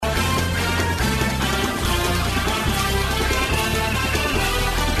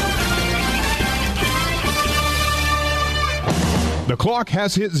clock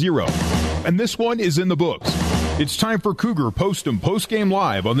has hit 0, and this one is in the books. It's time for Cougar Post'em Postgame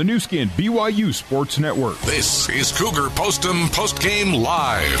Live on the new skin BYU Sports Network. This is Cougar Post'em Postgame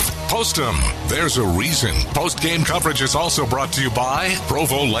Live. Post'em, there's a reason. Postgame coverage is also brought to you by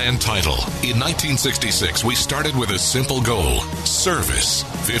Provo Land Title. In 1966, we started with a simple goal: service.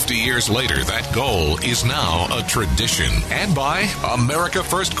 50 years later, that goal is now a tradition. And by America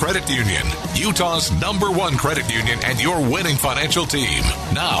First Credit Union, Utah's #1 credit union and your winning financial team.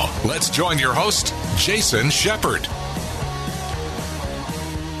 Now, let's join your host, Jason Shepard.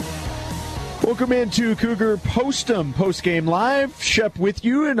 Welcome into Cougar Post'em Postgame Live. Shep with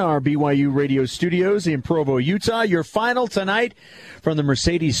you in our BYU radio studios in Provo, Utah. Your final tonight from the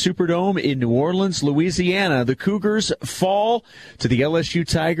Mercedes Superdome in New Orleans, Louisiana. The Cougars fall to the LSU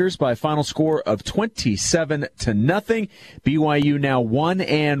Tigers by a final score of 27-0. BYU now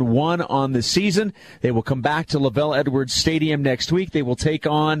 1-1 on the season. They will come back to LaVell Edwards Stadium next week. They will take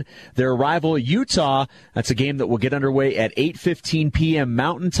on their rival Utah. That's a game that will get underway at 8:15 p.m.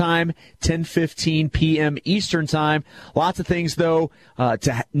 Mountain Time, 10:15 p.m. Eastern Time. Lots of things, though,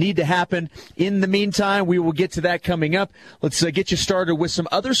 need to happen. In the meantime, we will get to that coming up. Let's get you started with some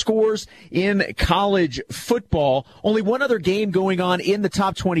other scores in college football. Only one other game going on in the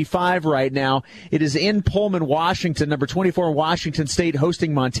top 25 right now. It is in Pullman, Washington. Number 24, Washington State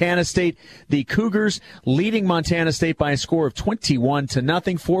hosting Montana State. The Cougars leading Montana State by a score of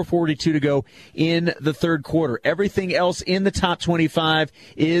 21-0. 4:42 to go in the third quarter. Everything else in the top 25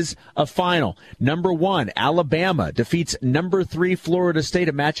 is a final. Number 1, Alabama defeats number 3, Florida State,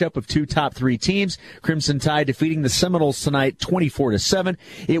 a matchup of two top 3 teams. Crimson Tide defeating the Seminoles tonight 24-7.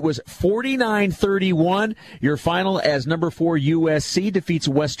 It was 49-31. Your final as number 4, USC defeats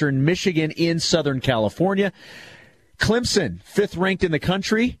Western Michigan in Southern California. Clemson, 5th ranked in the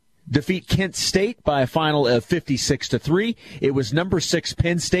country, defeat Kent State by a final of 56-3. It was number 6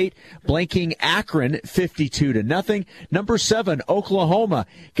 Penn State blanking Akron 52-0. Number 7 Oklahoma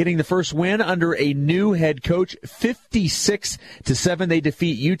getting the first win under a new head coach 56-7. They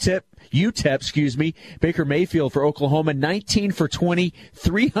defeat UTEP. Baker Mayfield for Oklahoma, 19 for 20,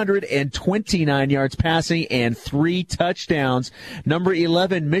 329 yards passing, and 3 touchdowns. Number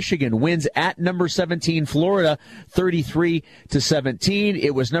 11, Michigan wins at number 17, Florida, 33-17.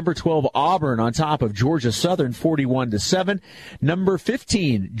 It was number 12, Auburn on top of Georgia Southern, 41-7. Number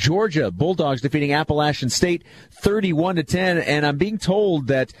 15, Georgia Bulldogs defeating Appalachian State, 31-10. And I'm being told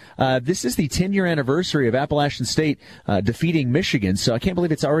that this is the 10-year anniversary of Appalachian State defeating Michigan, so I can't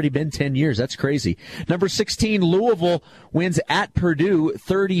believe it's already been 10 years. That's crazy. Number 16, Louisville wins at Purdue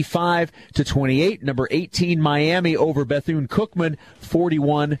 35-28. Number 18, Miami over Bethune-Cookman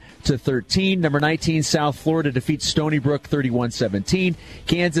 41-13. Number 19, South Florida defeats Stony Brook 31-17.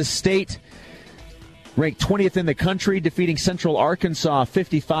 Kansas State ranked 20th in the country, defeating Central Arkansas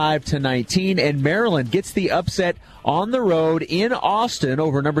 55-19. And Maryland gets the upset on the road in Austin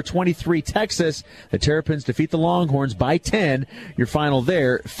over number 23 Texas. The Terrapins defeat the Longhorns by 10. Your final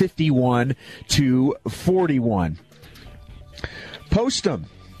there, 51-41. Post'em.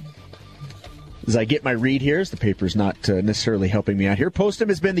 As I get my read here, as the paper's not necessarily helping me out here, Post'em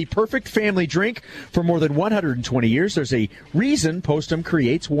has been the perfect family drink for more than 120 years. There's a reason Post'em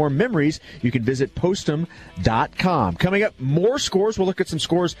creates warm memories. You can visit Post'em.com. Coming up, more scores. We'll look at some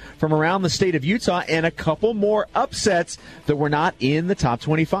scores from around the state of Utah and a couple more upsets that were not in the top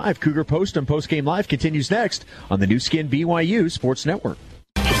 25. Cougar Post'em Postgame Live continues next on the new skin BYU Sports Network.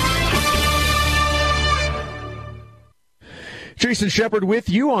 Jason Shepard with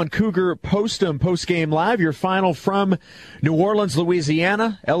you on Cougar Post'em Postgame Live. Your final from New Orleans,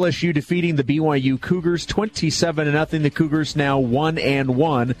 Louisiana. LSU defeating the BYU Cougars 27-0. The Cougars now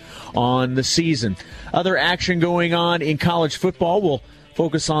 1-1 on the season. Other action going on in college football. We'll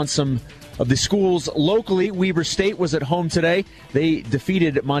focus on some of the schools locally. Weber State was at home today. They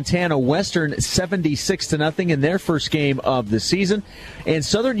defeated Montana Western 76-0 in their first game of the season. And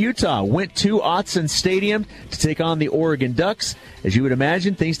Southern Utah went to Autzen Stadium to take on the Oregon Ducks. As you would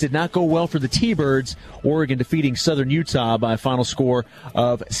imagine, things did not go well for the T-Birds. Oregon defeating Southern Utah by a final score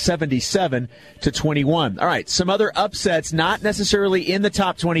of 77-21. All right, some other upsets, not necessarily in the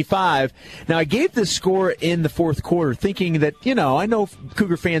top 25. Now, I gave this score in the fourth quarter thinking that, I know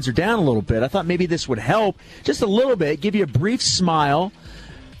Cougar fans are down a little bit. I thought maybe this would help just a little bit, give you a brief smile.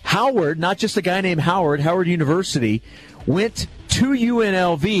 Howard, not just a guy named Howard University, went to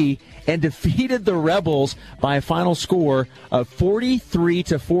UNLV and defeated the Rebels by a final score of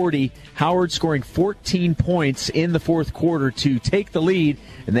 43-40. Howard scoring 14 points in the fourth quarter to take the lead,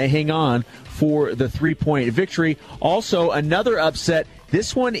 and they hang on for the 3-point victory. Also, another upset,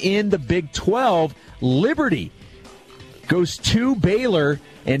 this one in the Big 12, Liberty goes to Baylor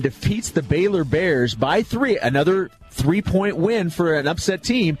and defeats the Baylor Bears by 3. Another 3-point win for an upset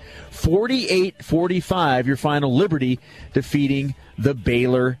team. 48-45, your final. Liberty defeating the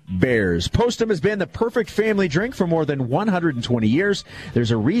Baylor Bears. Postum has been the perfect family drink for more than 120 years.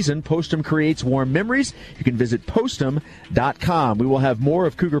 There's a reason Postum creates warm memories. You can visit Postum.com. We will have more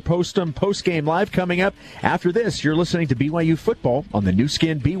of Cougar Postum postgame live coming up. After this, you're listening to BYU football on the new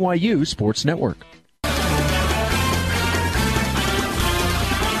skin BYU Sports Network.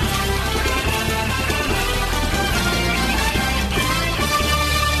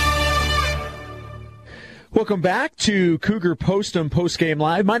 Welcome back to Cougar Postum Postgame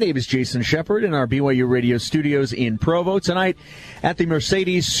Live. My name is Jason Shepard in our BYU Radio studios in Provo. Tonight at the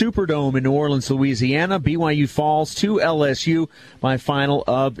Mercedes Superdome in New Orleans, Louisiana, BYU falls to LSU by a final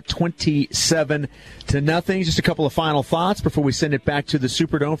of 27-0. Just a couple of final thoughts before we send it back to the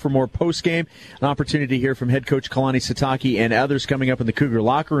Superdome for more postgame. An opportunity to hear from head coach Kalani Sitake and others coming up in the Cougar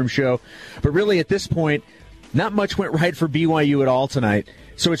Locker Room Show. But really at this point, not much went right for BYU at all tonight.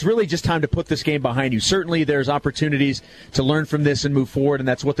 So it's really just time to put this game behind you. Certainly there's opportunities to learn from this and move forward, and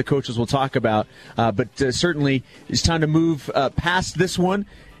that's what the coaches will talk about. But certainly it's time to move past this one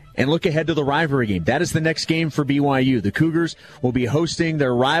and look ahead to the rivalry game. That is the next game for BYU. The Cougars will be hosting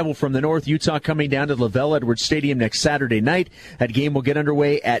their rival from the north, Utah, coming down to LaVell Edwards Stadium next Saturday night. That game will get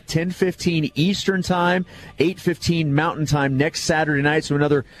underway at 10:15 Eastern Time, 8:15 Mountain Time next Saturday night, so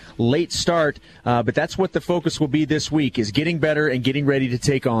another late start. But that's what the focus will be this week, is getting better and getting ready to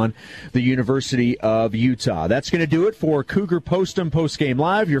take on the University of Utah. That's going to do it for Cougar Postum Postgame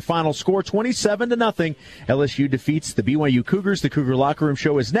Live. Your final score, 27-0. LSU defeats the BYU Cougars. The Cougar Locker Room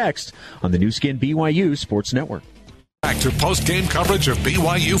Show is next on the new skin BYU Sports Network. Back to post-game coverage of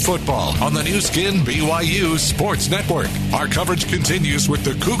BYU football on the new skin BYU Sports Network. Our coverage continues with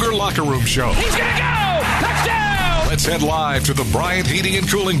the Cougar Locker Room Show. He's going to go! Touchdown! Let's head live to the Bryant Heating and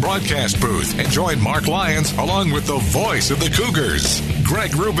Cooling broadcast booth and join Mark Lyons along with the voice of the Cougars, Greg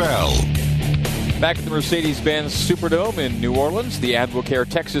Wrubell. Back at the Mercedes-Benz Superdome in New Orleans, the Advocare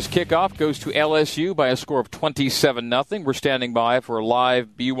Texas kickoff goes to LSU by a score of 27-0. We're standing by for a live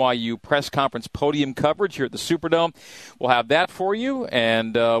BYU press conference podium coverage here at the Superdome. We'll have that for you,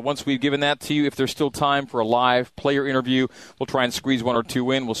 and once we've given that to you, if there's still time for a live player interview, we'll try and squeeze one or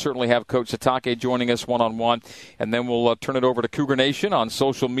two in. We'll certainly have Coach Sitake joining us one-on-one, and then we'll turn it over to Cougar Nation on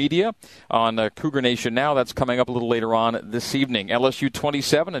social media, on Cougar Nation Now. That's coming up a little later on this evening. LSU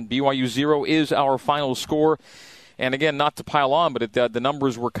 27 and BYU 0 is our final score. And again, not to pile on, but the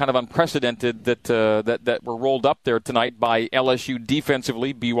numbers were kind of unprecedented that were rolled up there tonight by LSU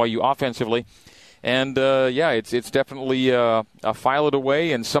defensively, BYU offensively. And, it's definitely file it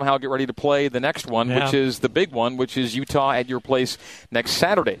away and somehow get ready to play the next one, which is the big one, which is Utah at your place next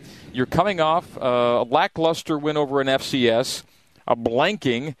Saturday. You're coming off a lackluster win over an FCS, a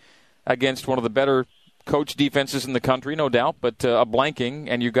blanking against one of the better coach defenses in the country, no doubt, but a blanking,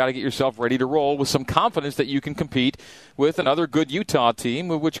 and you've got to get yourself ready to roll with some confidence that you can compete with another good Utah team,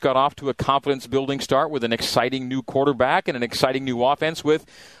 which got off to a confidence-building start with an exciting new quarterback and an exciting new offense with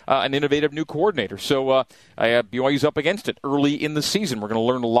an innovative new coordinator. So BYU's up against it early in the season. We're going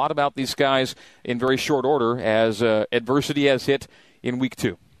to learn a lot about these guys in very short order as adversity has hit in week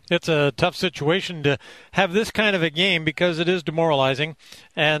 2. It's a tough situation to have this kind of a game because it is demoralizing.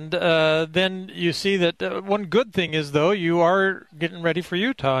 And then you see that one good thing is, though, you are getting ready for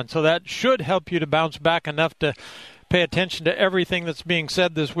Utah. And so that should help you to bounce back enough to pay attention to everything that's being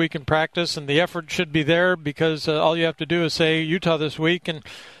said this week in practice. And the effort should be there because all you have to do is say Utah this week. And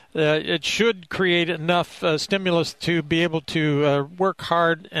it should create enough stimulus to be able to work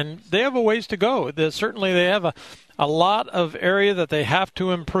hard. And they have a ways to go. Certainly they have a lot of area that they have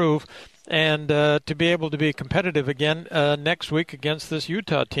to improve and to be able to be competitive again next week against this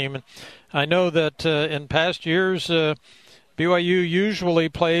Utah team. And I know that in past years, BYU usually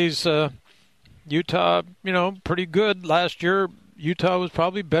plays Utah, pretty good. Last year, Utah was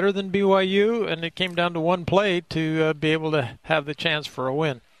probably better than BYU, and it came down to one play to be able to have the chance for a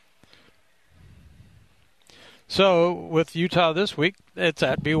win. So with Utah this week, it's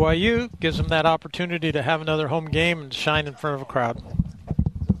at BYU. Gives them that opportunity to have another home game and shine in front of a crowd.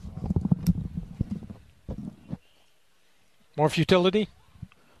 More futility?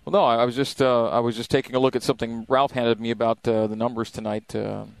 Well, no, I was just taking a look at something Ralph handed me about the numbers tonight.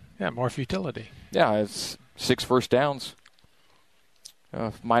 More futility. Yeah, it's 6 first downs,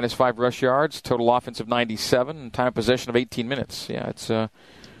 minus 5 rush yards, total offense of 97, and time of possession of 18 minutes. Yeah, it's not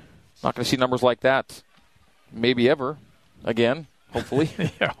going to see numbers like that. Maybe ever again, hopefully.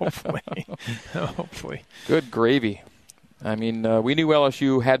 Yeah, hopefully. Hopefully. Good gravy. I mean, we knew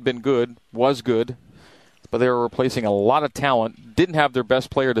LSU had been good, was good. but they were replacing a lot of talent, didn't have their best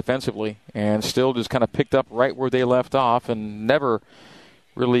player defensively, and still just kind of picked up right where they left off and never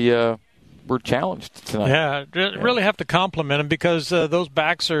really were challenged tonight. Yeah, really have to compliment them because those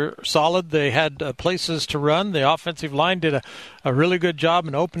backs are solid. They had places to run. The offensive line did a really good job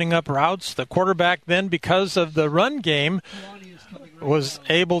in opening up routes. The quarterback then, because of the run game, was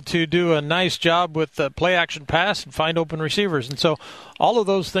able to do a nice job with the play action pass and find open receivers. And so all of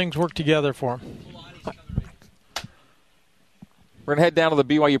those things work together for him. We're going to head down to the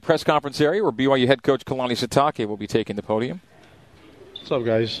BYU press conference area where BYU head coach Kalani Sitake will be taking the podium. What's up,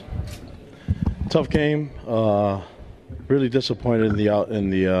 guys? Tough game. Really disappointed in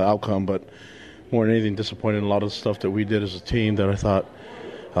the outcome, but more than anything, disappointed in a lot of the stuff that we did as a team that I thought,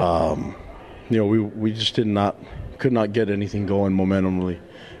 we just could not get anything going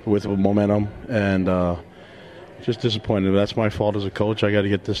with momentum, and just disappointed. That's my fault as a coach. I got to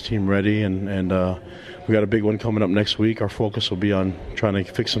get this team ready, and we got a big one coming up next week. Our focus will be on trying to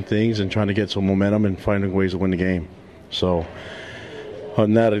fix some things and trying to get some momentum and finding ways to win the game. So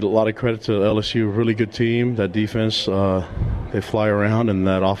on that, a lot of credit to LSU. Really good team. That defense, they fly around, and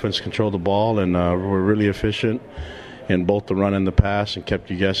that offense controlled the ball, and we're really efficient in both the run and the pass and kept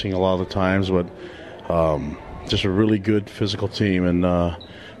you guessing a lot of the times. But just a really good physical team, and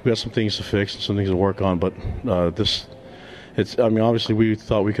we got some things to fix and some things to work on. But obviously we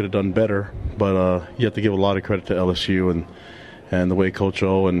thought we could have done better, but you have to give a lot of credit to LSU and the way Coach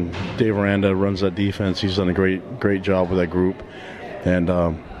O and Dave Aranda runs that defense. He's done a great job with that group. And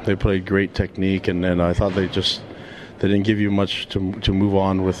they played great technique, and I thought they didn't give you much to move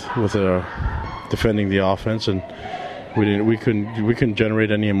on with defending the offense, and we couldn't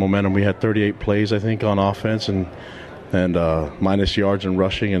generate any momentum. We had 38 plays, I think, on offense, and minus yards and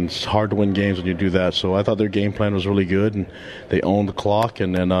rushing, and it's hard to win games when you do that. So I thought their game plan was really good, and they owned the clock,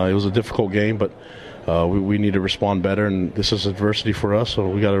 and it was a difficult game, but we need to respond better, and this is adversity for us, so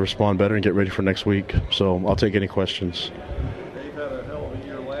we got to respond better and get ready for next week. So I'll take any questions.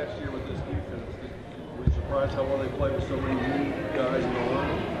 How well they play with so many new guys in the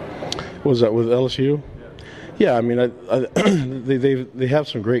line. Was that with LSU? Yeah, I mean, they have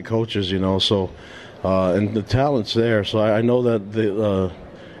some great coaches, so and the talent's there. So I know that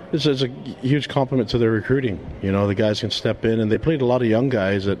it's a huge compliment to their recruiting. The guys can step in, and they played a lot of young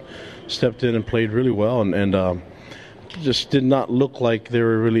guys that stepped in and played really well, and just did not look like they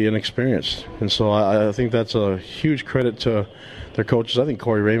were really inexperienced. And so I think that's a huge credit to their coaches. I think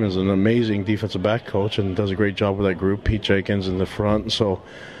Corey Raymond's an amazing defensive back coach and does a great job with that group. Pete Jenkins in the front. So,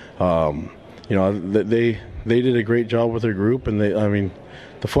 they did a great job with their group, and the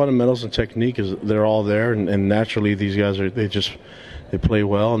fundamentals and technique they're all there, and naturally these guys they play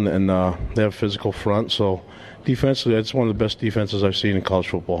well, and they have physical front. So defensively, it's one of the best defenses I've seen in college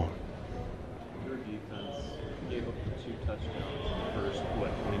football. Your defense gave up 2 touchdowns in the first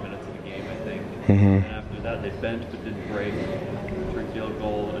 20 minutes of the game, I think. Mm-hmm. And after that, they bent but didn't break. 3 field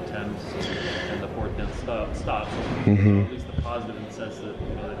goal attempts and the 4th down stops. Mm-hmm. At least the positive in the sense that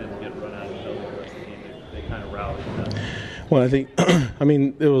they didn't get run out of the building the rest of the game. They kind of rallied. Well, I think,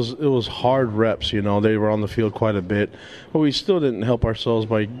 it was hard reps. They were on the field quite a bit, but we still didn't help ourselves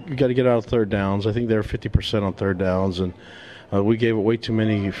by you got to get out of third downs. I think they were 50% on third downs, and we gave away too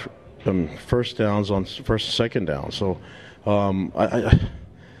many first downs on first and second down. So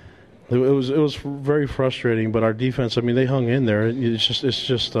it was very frustrating. But our defense, they hung in there. It's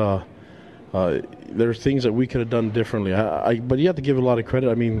just there are things that we could have done differently. But you have to give a lot of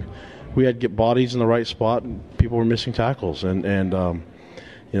credit. We had to get bodies in the right spot, and people were missing tackles, and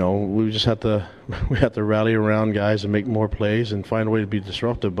we just had to rally around guys and make more plays and find a way to be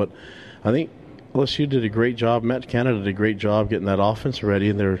disruptive. But I think LSU did a great job. Matt Canada did a great job getting that offense ready,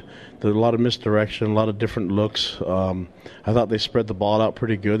 and there's a lot of misdirection, a lot of different looks. I thought they spread the ball out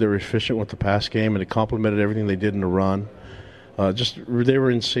pretty good. They were efficient with the pass game, and it complemented everything they did in the run. They were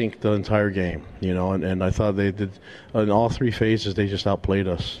in sync the entire game, and I thought they did in all 3 phases. They just outplayed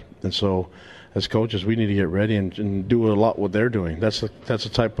us. And so, as coaches, we need to get ready and do a lot what they're doing. That's the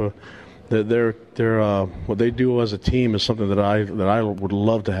type of what they do as a team is something that I would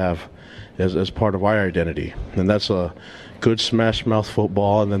love to have as part of our identity. And that's a good smash mouth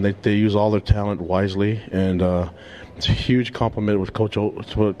football, and then they use all their talent wisely. And it's a huge compliment with Coach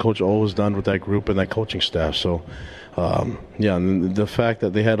O has done with that group and that coaching staff. So, and the fact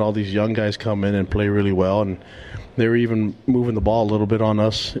that they had all these young guys come in and play really well, and they were even moving the ball a little bit on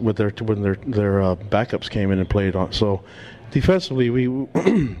us when their backups came in and played on. So defensively,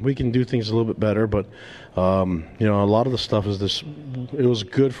 we can do things a little bit better, but a lot of the stuff is this. It was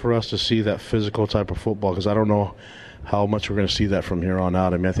good for us to see that physical type of football, because I don't know how much we're going to see that from here on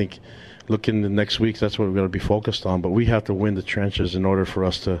out. I think looking the next week, that's what we're going to be focused on. But we have to win the trenches in order for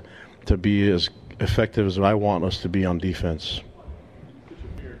us to be as effective as I want us to be on defense.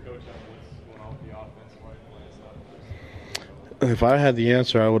 If I had the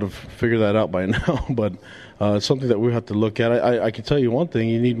answer, I would have figured that out by now. But it's something that we have to look at. I can tell you one thing: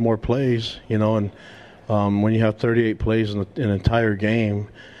 you need more plays. And when you have 38 plays in an entire game,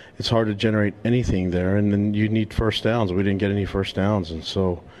 it's hard to generate anything there. And then you need first downs. We didn't get any first downs, and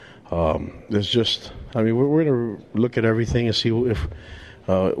so there's just. I mean, we're going to look at everything and see if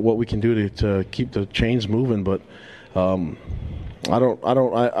what we can do to keep the chains moving. But I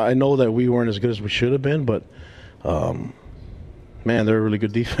know that we weren't as good as we should have been, but. Man, they're a really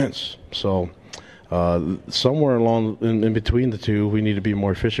good defense. So somewhere along in between the two, we need to be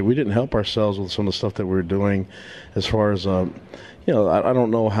more efficient. We didn't help ourselves with some of the stuff that we were doing as far as, I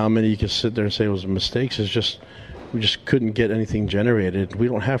don't know how many you can sit there and say it was mistakes. It's just we just couldn't get anything generated. We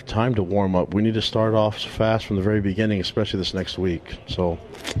don't have time to warm up. We need to start off fast from the very beginning, especially this next week. So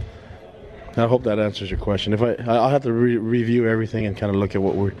I hope that answers your question. I'll have to review everything and kind of look at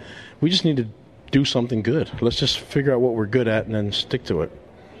what we just need to do something good. Let's just figure out what we're good at and then stick to it.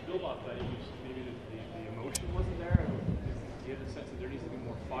 Maybe the emotion wasn't there. Do you have the sense that there needs to be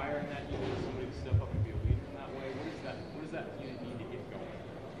more fire in that unit? Somebody to step up and be a leader in that way. What does that unit need to get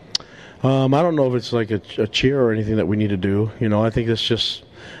going? I don't know if it's like a cheer or anything that we need to do. I think it's just.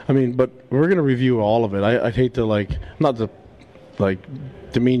 But we're going to review all of it. I'd hate to not to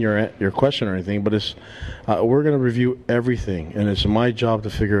demean your question or anything, but it's we're going to review everything, and it's my job to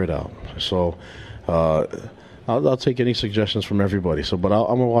figure it out. So I'll take any suggestions from everybody. But I'm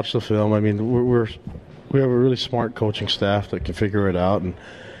going to watch the film. I mean, we have a really smart coaching staff that can figure it out,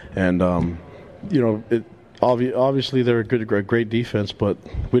 and obviously they're a great defense, but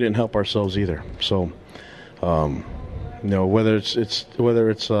we didn't help ourselves either. So whether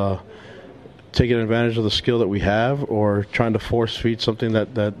it's taking advantage of the skill that we have or trying to force feed something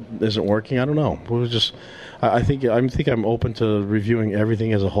that isn't working, I don't know. I think I'm open to reviewing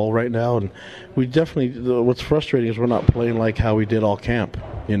everything as a whole right now, and we definitely. What's frustrating is we're not playing like how we did all camp,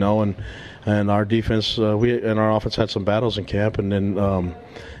 and our defense and our offense had some battles in camp, and then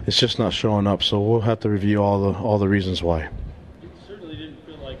it's just not showing up. So we'll have to review all the reasons why. It certainly didn't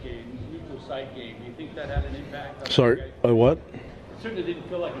feel like a neutral site game. Do you think that had an impact? Sorry, what? It certainly didn't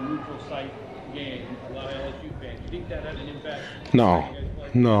feel like a neutral site game. A lot of LSU fans. Do you think that had an impact? No.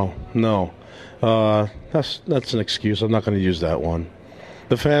 That's an excuse. I'm not going to use that one.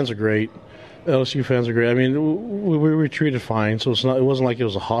 The fans are great. LSU fans are great. I mean, we were treated fine, so it wasn't like it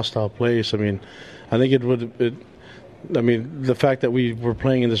was a hostile place. I mean, I think the fact that we were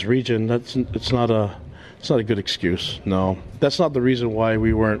playing in this region, it's not a good excuse. No, that's not the reason why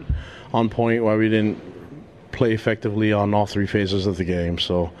we weren't on point, why we didn't play effectively on all three phases of the game.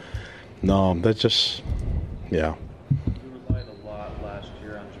 So, no, that's just, yeah.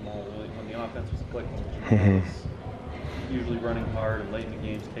 Usually running hard, and late in the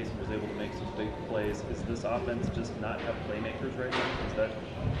games, Taysom was able to make some big plays. Is this offense just not have playmakers right now? Is that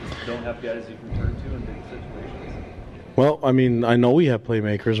just don't have guys you can turn to in big situations? Well, I mean, I know we have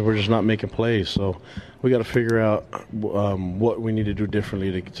playmakers. We're just not making plays. So we got to figure out what we need to do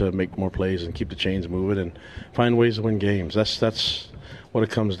differently to make more plays and keep the chains moving and find ways to win games. That's what it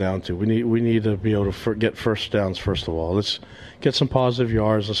comes down to. We need to be able to get first downs first of all. Let's get some positive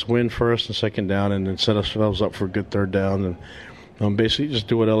yards. Let's win first and second down, and then set ourselves up for a good third down, and basically just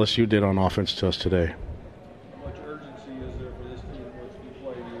do what LSU did on offense to us today. How much urgency is there for this team once we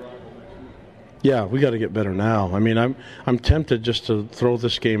play your rival next week? Yeah, we got to get better now. I mean, I'm tempted just to throw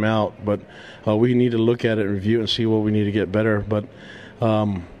this game out, but we need to look at it and review it and see what we need to get better. But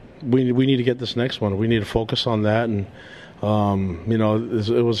we need to get this next one. We need to focus on that, and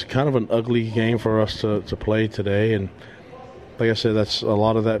it was kind of an ugly game for us to play today, and like I said, that's a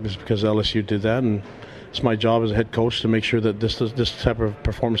lot of that is because LSU did that, and it's my job as a head coach to make sure that this type of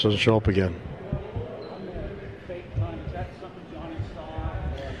performance doesn't show up again.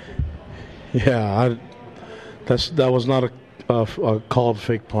 Yeah, that was not a called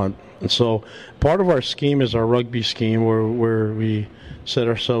fake punt, and so part of our scheme is our rugby scheme where we set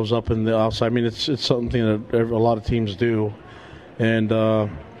ourselves up in the outside. I mean, it's something that a lot of teams do, and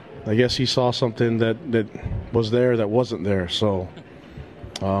I guess he saw something that was there that wasn't there. So,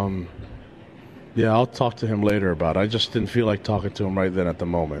 yeah, I'll talk to him later about it. I just didn't feel like talking to him right then at the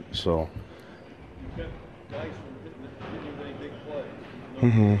moment. So.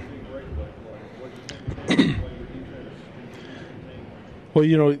 Well,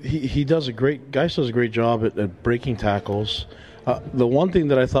 he does Geis does a great job at breaking tackles. The one thing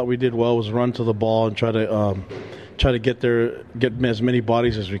that I thought we did well was run to the ball and try try to get as many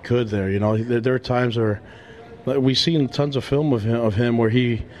bodies as we could there. You know, there are times where we've seen tons of film of him where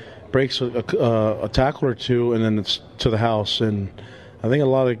he breaks a tackle or two and then it's to the house. And I think a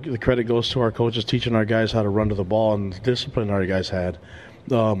lot of the credit goes to our coaches teaching our guys how to run to the ball and the discipline our guys had.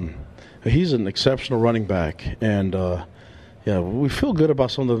 He's an exceptional running back, and we feel good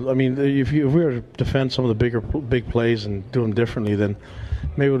about some of the. I mean, if we were to defend some of the big plays and do them differently, then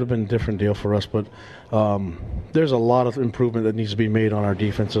maybe it would have been a different deal for us. But there's a lot of improvement that needs to be made on our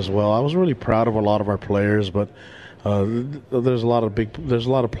defense as well. I was really proud of a lot of our players, but there's a lot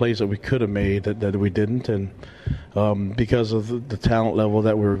of plays that we could have made that we didn't, and because of the talent level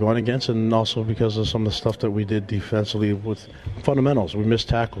that we were going against, and also because of some of the stuff that we did defensively with fundamentals. We missed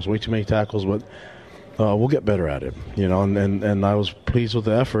tackles, way too many tackles, but we'll get better at it, you know. And I was pleased with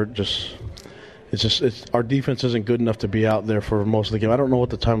the effort. It's our defense isn't good enough to be out there for most of the game. I don't know what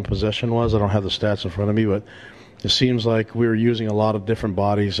the time of possession was. I don't have the stats in front of me, but it seems like we were using a lot of different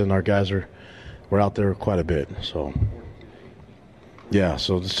bodies, and our guys were out there quite a bit. So, yeah,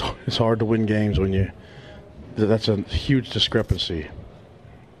 so it's hard to win games when that's a huge discrepancy.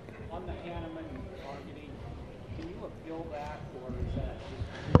 On the Hanneman targeting, can you appeal that, or is that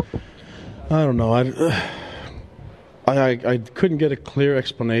just... I don't know. I couldn't get a clear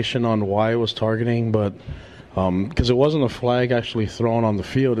explanation on why it was targeting, but because it wasn't a flag actually thrown on the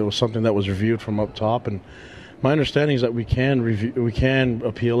field, it was something that was reviewed from up top, and my understanding is that we can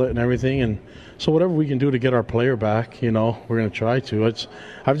appeal it and everything, and so whatever we can do to get our player back, you know, we're going to try to.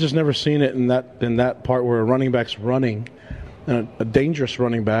 I've just never seen it in that part where a running back's running, and a dangerous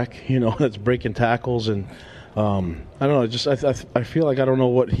running back, you know, that's breaking tackles, and I don't know. I feel like I don't know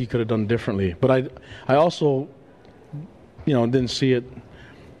what he could have done differently, but I also, you know, didn't see it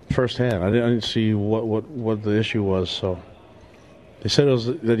firsthand. I didn't see what the issue was. So they said it was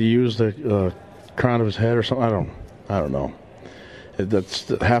that he used the crown of his head or something. I don't know. That's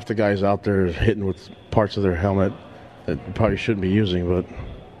half the guys out there hitting with parts of their helmet that probably shouldn't be using. But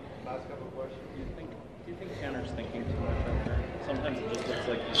last couple of questions. Do you think Tanner's thinking too much out there? Sometimes it just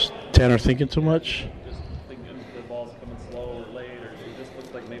looks like Tanner thinking too much. Just thinking the ball's coming slow or late, or it just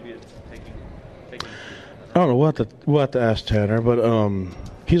looks like maybe it's taking. I don't know. We'll have to ask Tanner, but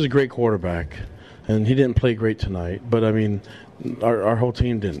he's a great quarterback, and he didn't play great tonight. But I mean, our whole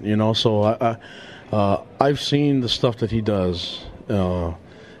team didn't, you know. So I've seen the stuff that he does,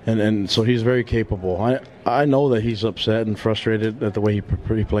 and so he's very capable. I know that he's upset and frustrated at the way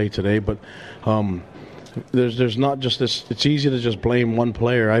he played today, but there's not just this. It's easy to just blame one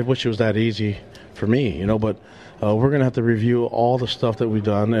player. I wish it was that easy for me, you know, but. We're going to have to review all the stuff that we've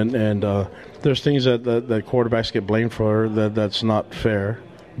done, and there's things that quarterbacks get blamed for that's not fair,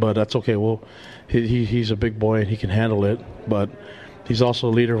 but that's okay. Well, he's a big boy and he can handle it, but he's also a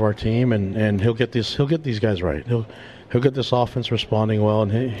leader of our team, and he'll get these guys right. He'll get this offense responding well,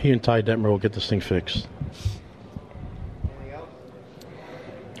 and he and Ty Detmer will get this thing fixed.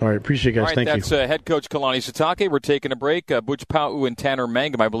 All right, appreciate you guys. All right, Thank that's you. Head coach Kalani Sitake. We're taking a break. Butch Pau and Tanner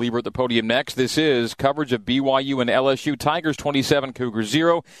Mangum, I believe, are at the podium next. This is coverage of BYU and LSU. Tigers 27, Cougars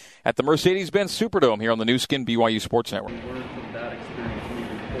 0 at the Mercedes-Benz Superdome here on the new skin BYU Sports Network. Learn from that experience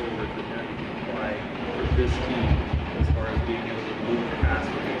moving forward that now you can apply for this team as far as being able to move the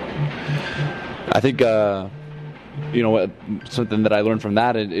basket. I think you know what, something that I learned from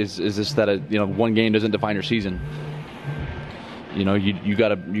that is just that you know, one game doesn't define your season. You know, you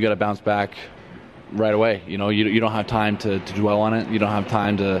gotta bounce back right away. You know, you don't have time to dwell on it. You don't have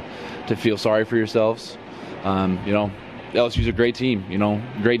time to feel sorry for yourselves. You know, LSU's a great team. You know,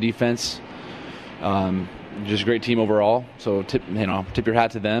 great defense. Just a great team overall. So tip your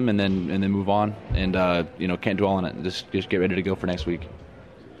hat to them, and then move on. And you know, can't dwell on it. Just get ready to go for next week.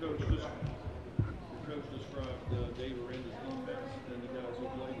 Coach described Dave Aranda's defense and the guys who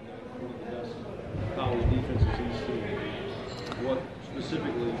played tonight, one of the best college defenses he's seen. What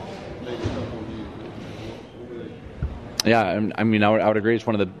specifically made it tough on you? What were they? Yeah, I mean, I would agree. It's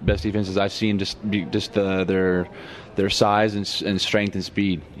one of the best defenses I've seen. Just their size and strength and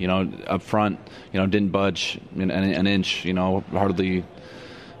speed. You know, up front, you know, didn't budge an inch. You know, we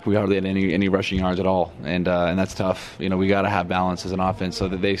hardly had any rushing yards at all, and that's tough. You know, we got to have balance as an offense so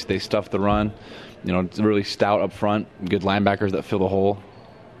that they stuff the run. You know, it's really stout up front, good linebackers that fill the hole,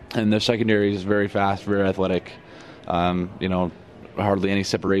 and their secondary is very fast, very athletic. You know, hardly any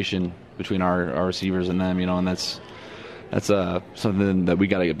separation between our receivers and them. You know, and that's something that we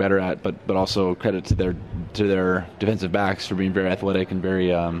got to get better at. But also credit to their defensive backs for being very athletic and very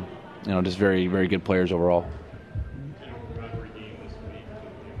you know, just very, very good players overall.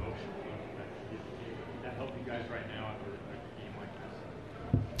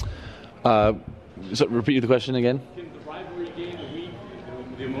 So repeat the question again. Can the rivalry game the week,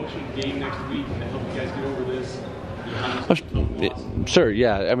 the emotional game next week, help you guys get over this? Sure.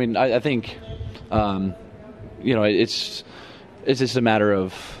 Yeah. I mean, I think, it's just a matter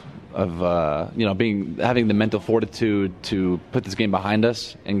of having the mental fortitude to put this game behind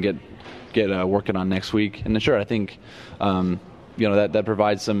us and get working on next week. And sure, I think, that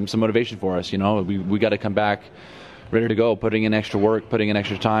provides some motivation for us. We got to come back ready to go, putting in extra work, putting in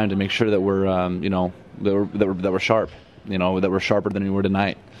extra time to make sure that we're, that we're sharp, that we're sharper than we were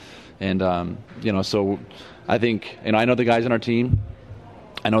tonight. And, so I think, I know the guys on our team.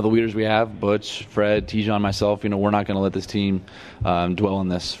 I know the leaders we have, Butch, Fred, Tijon, myself. We're not going to let this team dwell on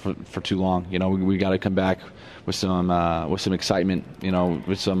this for too long. We got to come back with some excitement,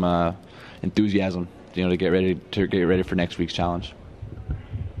 with some enthusiasm, to get ready for next week's challenge.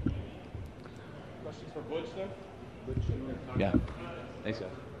 Questions for Butch there? Yeah. Thanks, guys.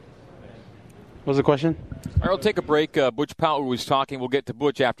 What was the question? All right, we'll take a break. Butch Powell was talking. We'll get to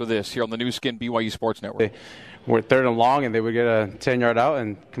Butch after this here on the new skin BYU Sports Network. We're third and long, and they would get a 10-yard out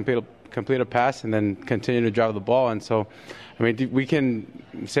and complete a pass and then continue to drive the ball. And so, we can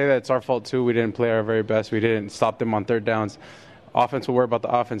say that it's our fault, too. We didn't play our very best. We didn't stop them on third downs. Offense will worry about the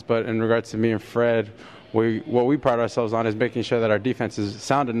offense, but in regards to me and Fred, what we pride ourselves on is making sure that our defense is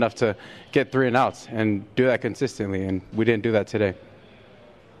sound enough to get 3 and outs and do that consistently, and we didn't do that today.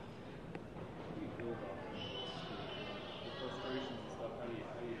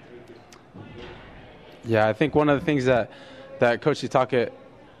 Yeah, I think one of the things that Coach Sitake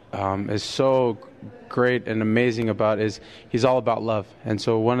is so great and amazing about is he's all about love. And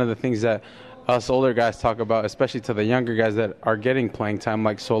so one of the things that us older guys talk about, especially to the younger guys that are getting playing time,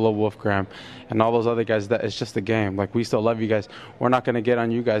 like Solo Wolfgram and all those other guys, that it's just a game. Like, we still love you guys. We're not going to get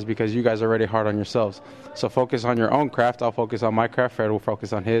on you guys because you guys are already hard on yourselves. So focus on your own craft. I'll focus on my craft. Fred will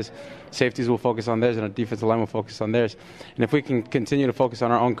focus on his. Safeties will focus on theirs, and our defensive line will focus on theirs. And if we can continue to focus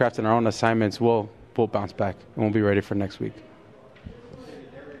on our own craft and our own assignments, we'll bounce back, and we'll be ready for next week.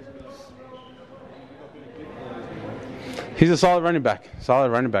 He's a solid running back.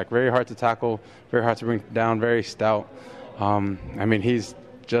 Very hard to tackle, very hard to bring down, very stout. He's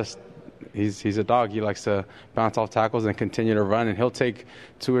a dog. He likes to bounce off tackles and continue to run, and he'll take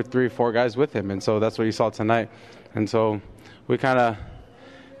 2 or 3 or 4 guys with him. And so that's what you saw tonight. And so we kind of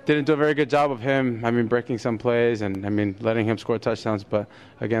didn't do a very good job of him, breaking some plays and, letting him score touchdowns. But,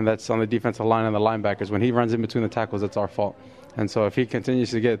 again, that's on the defensive line and the linebackers. When he runs in between the tackles, it's our fault. And so if he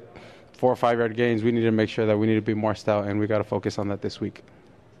continues to get 4 or 5 yard gains, we need to make sure that we need to be more stout, and we got to focus on that this week.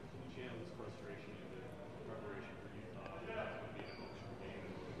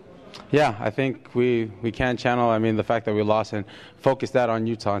 Yeah, I think we can channel, the fact that we lost and focus that on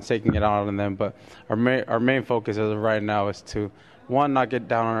Utah and taking it out on them. But our main focus as of right now is to, 1, not get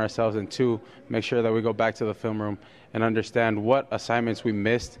down on ourselves, and 2, make sure that we go back to the film room and understand what assignments we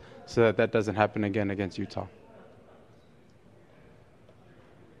missed so that doesn't happen again against Utah.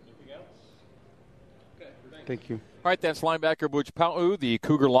 Thank you. All right, that's linebacker Butch Powell. The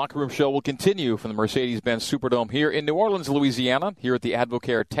Cougar Locker Room Show will continue from the Mercedes-Benz Superdome here in New Orleans, Louisiana, here at the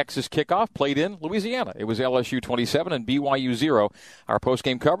Advocare Texas kickoff, played in Louisiana. It was LSU 27 and BYU 0. Our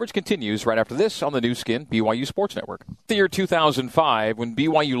postgame coverage continues right after this on the new skin BYU Sports Network. The year 2005, when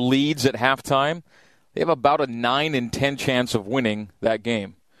BYU leads at halftime, they have about a 9 in 10 chance of winning that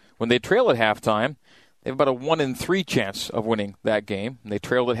game. When they trail at halftime, they have about a 1 in 3 chance of winning that game. They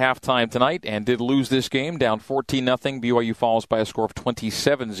trailed at halftime tonight and did lose this game, down 14-0. BYU falls by a score of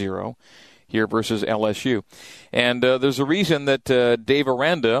 27-0 here versus LSU. And there's a reason that Dave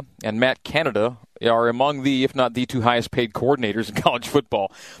Aranda and Matt Canada are among the, if not the 2 highest paid coordinators in college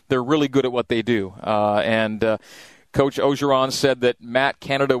football. They're really good at what they do. Coach Ogeron said that Matt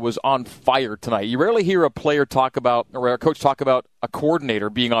Canada was on fire tonight. You rarely hear a player talk about, or a coach talk about a coordinator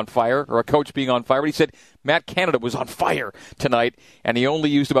being on fire or a coach being on fire. But he said Matt Canada was on fire tonight, and he only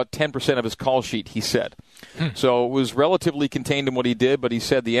used about 10% of his call sheet, he said. So it was relatively contained in what he did, but he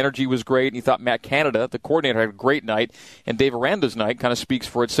said the energy was great, and he thought Matt Canada, the coordinator, had a great night. And Dave Aranda's night kind of speaks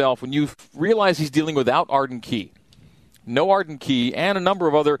for itself. When you realize he's dealing without Arden Key, no Arden Key, and a number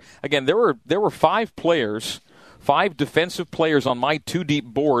of other, again, there were 5 defensive players on my 2-deep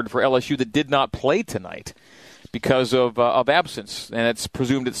board for LSU that did not play tonight because of absence, and it's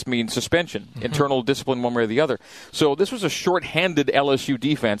presumed it means suspension, internal discipline one way or the other. So this was a short-handed LSU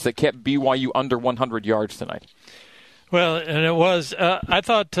defense that kept BYU under 100 yards tonight. Well, and it was. I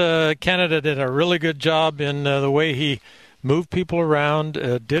thought Canada did a really good job in the way he moved people around.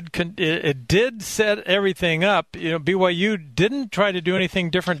 It did set everything up. BYU didn't try to do anything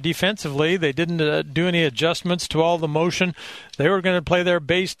different defensively. They didn't do any adjustments to all the motion. They were going to play their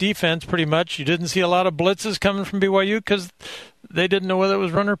base defense pretty much. You didn't see a lot of blitzes coming from BYU because they didn't know whether it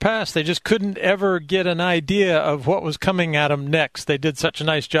was run or pass. They just couldn't ever get an idea of what was coming at them next. They did such a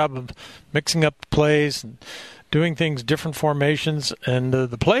nice job of mixing up plays and doing things, different formations, and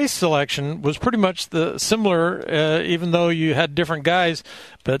the play selection was pretty much similar, even though you had different guys.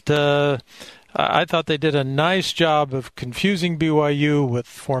 But I thought they did a nice job of confusing BYU with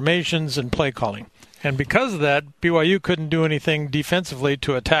formations and play calling. And because of that, BYU couldn't do anything defensively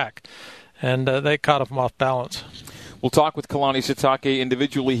to attack, and they caught them off balance. We'll talk with Kalani Sitake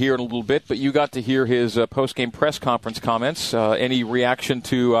individually here in a little bit, but you got to hear his post-game press conference comments. Any reaction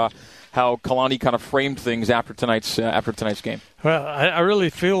to how Kalani kind of framed things after tonight's game? Well, I really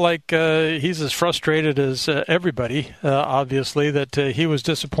feel like he's as frustrated as everybody, obviously, that he was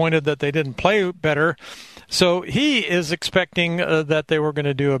disappointed that they didn't play better. So he is expecting that they were going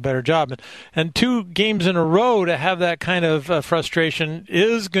to do a better job. And 2 games in a row to have that kind of frustration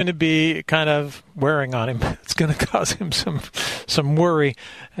is going to be kind of wearing on him. It's going to cause him some worry.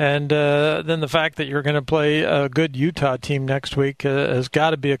 And then the fact that you're going to play a good Utah team next week has got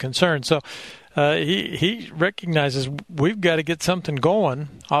to be a concern. So he recognizes we've got to get something going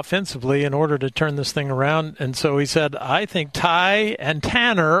offensively in order to turn this thing around. And so he said, I think Ty and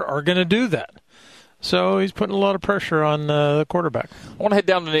Tanner are going to do that. So he's putting a lot of pressure on the quarterback. I want to head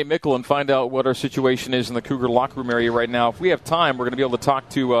down to Nate Mickle and find out what our situation is in the Cougar locker room area right now. If we have time, we're going to be able to talk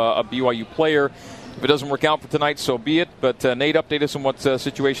to a BYU player. If it doesn't work out for tonight, so be it. But Nate, update us on what the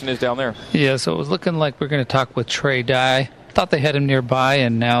situation is down there. Yeah, so it was looking like we're going to talk with Trey Dye. Thought they had him nearby,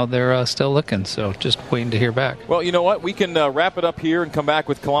 and now they're still looking, so just waiting to hear back. Well, you know what? We can wrap it up here and come back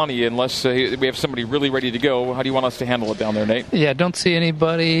with Kalani unless we have somebody really ready to go. How do you want us to handle it down there, Nate? Yeah, don't see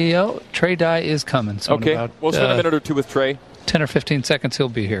anybody. Oh, Trey Dye is coming. So okay, we'll spend a minute or two with Trey. 10 or 15 seconds, he'll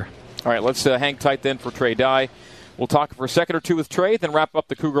be here. All right, let's hang tight then for Trey Dye. We'll talk for a second or two with Trey, then wrap up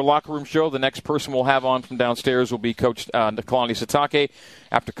the Cougar Locker Room show. The next person we'll have on from downstairs will be Coach Kalani Sitake.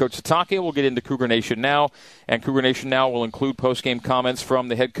 After Coach Sitake, we'll get into Cougar Nation Now. And Cougar Nation Now will include post-game comments from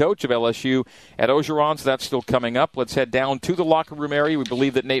the head coach of LSU at Ogeron, so that's still coming up. Let's head down to the locker room area. We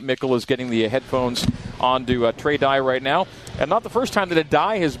believe that Nate Mickle is getting the headphones onto Trey Dye right now. And not the first time that a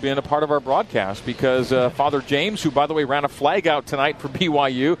Dye has been a part of our broadcast because Father James, who, by the way, ran a flag out tonight for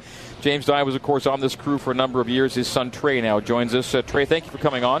BYU, James Dye was, of course, on this crew for a number of years. His son, Trey, now joins us. Trey, thank you for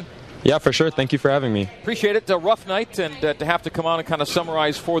coming on. Yeah, for sure. Thank you for having me. Appreciate it. A rough night, and to have to come on and kind of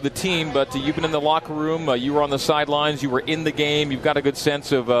summarize for the team. But you've been in the locker room. You were on the sidelines. You were in the game. You've got a good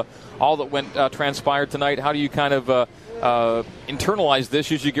sense of all that transpired tonight. How do you kind of internalize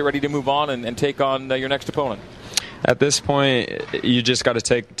this as you get ready to move on and take on your next opponent? At this point, you just got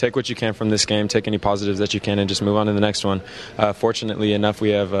to take what you can from this game, take any positives that you can, and just move on to the next one. Fortunately enough, we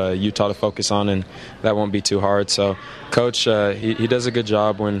have Utah to focus on, and that won't be too hard. So, Coach, he does a good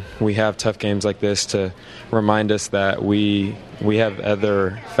job when we have tough games like this to remind us that we have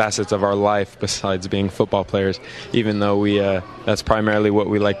other facets of our life besides being football players, even though that's primarily what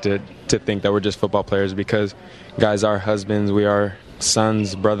we like to think, that we're just football players, because guys are husbands, we are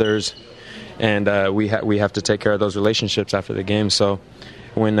sons, brothers, and we have to take care of those relationships after the game. So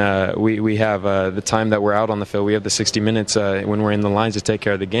when we have the time that we're out on the field, we have the 60 minutes when we're in the lines to take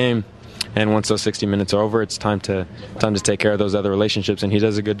care of the game. And once those 60 minutes are over, it's time to take care of those other relationships. And he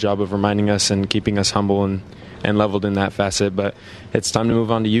does a good job of reminding us and keeping us humble and leveled in that facet. But it's time to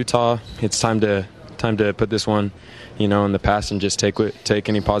move on to Utah. It's time to put this one, in the past and just take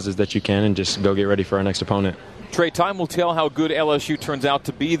any positives that you can and just go get ready for our next opponent. Trey, time will tell how good LSU turns out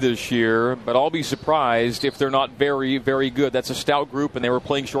to be this year, but I'll be surprised if they're not very, very good. That's a stout group, and they were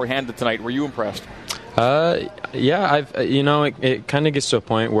playing shorthanded tonight. Were you impressed? Yeah, it kind of gets to a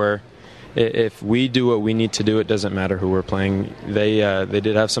point where if we do what we need to do, it doesn't matter who we're playing. They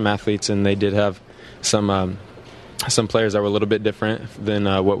did have some athletes, and they did have some players that were a little bit different than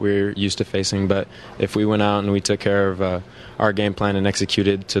what we're used to facing. But if we went out and we took care of our game plan and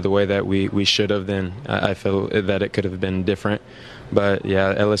executed to the way that we should have, then I feel that it could have been different. But,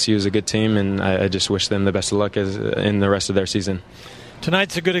 yeah, LSU is a good team, and I just wish them the best of luck in the rest of their season.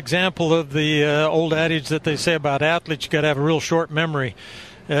 Tonight's a good example of the old adage that they say about athletes, you got to have a real short memory.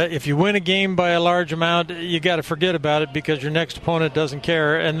 if you win a game by a large amount, you got to forget about it because your next opponent doesn't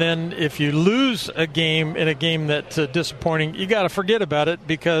care. And then if you lose a game in a game that's disappointing, you got to forget about it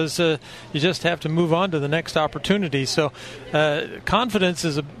because you just have to move on to the next opportunity. So confidence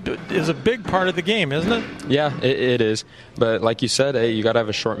is a big part of the game, isn't it? Yeah, it is. But like you said, you got to have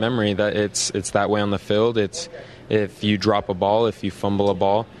a short memory that it's that way on the field. It's if you drop a ball, if you fumble a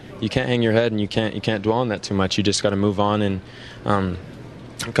ball, you can't hang your head and you can't dwell on that too much. You just got to move on. And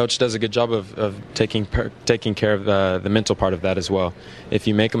Coach does a good job of taking care of the mental part of that as well. If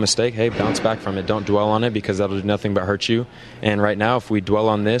you make a mistake, hey, bounce back from it. Don't dwell on it because that'll do nothing but hurt you. And right now, if we dwell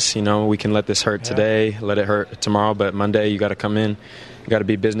on this, we can let this hurt today, let it hurt tomorrow. But Monday, you got to come in. You got to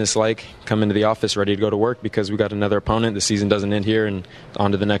be businesslike, come into the office ready to go to work because we got another opponent. The season doesn't end here, and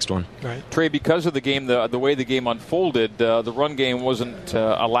on to the next one. Right. Trey, because of the game, the way the game unfolded, the run game wasn't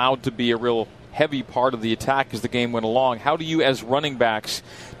allowed to be a real heavy part of the attack as the game went along. How do you, as running backs,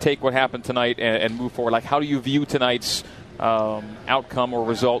 take what happened tonight and move forward? Like, how do you view tonight's outcome or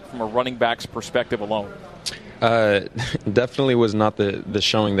result from a running back's perspective alone? Definitely was not the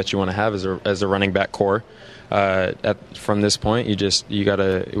showing that you want to have as a running back core. From this point, we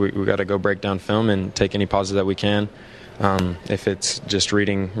gotta go break down film and take any pauses that we can. If it's just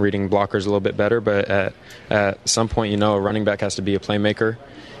reading blockers a little bit better, but at some point, a running back has to be a playmaker.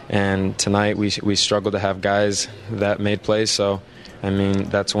 And tonight we struggled to have guys that made plays. So,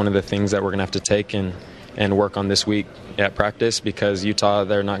 that's one of the things that we're gonna have to take and work on this week at practice because Utah,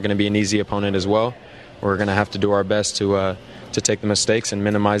 they're not gonna be an easy opponent as well. We're gonna have to do our best to take the mistakes and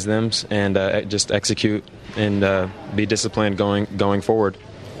minimize them and just execute and be disciplined going forward.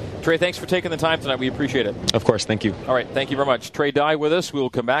 Trey, thanks for taking the time tonight. We appreciate it. Of course. Thank you. All right. Thank you very much. Trey Dye with us. We will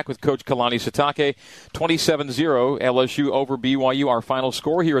come back with Coach Kalani Sitake. 27-0 LSU over BYU. Our final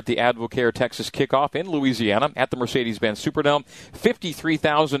score here at the Advocare Texas kickoff in Louisiana at the Mercedes-Benz Superdome.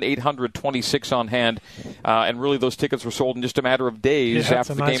 53,826 on hand. And really those tickets were sold in just a matter of days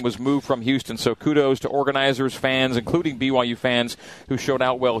after the game was moved from Houston. So kudos to organizers, fans, including BYU fans who showed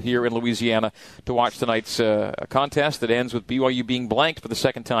out well here in Louisiana to watch tonight's contest that ends with BYU being blanked for the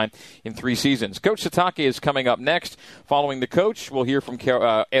second time in 3 seasons. Coach Sitake is coming up next. Following the coach, we'll hear from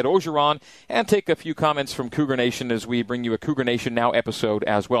Ed Orgeron and take a few comments from Cougar Nation as we bring you a Cougar Nation Now episode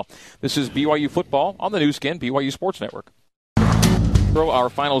as well. This is BYU football on the new skin, BYU Sports Network. Our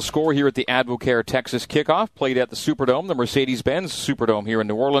final score here at the Advocare Texas kickoff, played at the Superdome, the Mercedes-Benz Superdome here in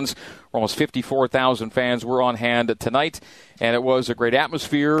New Orleans. Almost 54,000 fans were on hand tonight, and it was a great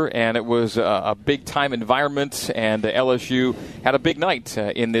atmosphere, and it was a big-time environment, and LSU had a big night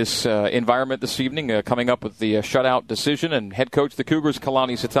in this environment this evening, coming up with the shutout decision, and head coach of the Cougars,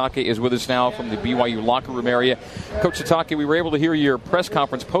 Kalani Sitake, is with us now from the BYU locker room area. Coach Sitake, we were able to hear your press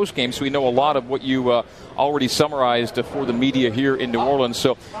conference post-game, so we know a lot of what you already summarized for the media here in New Orleans,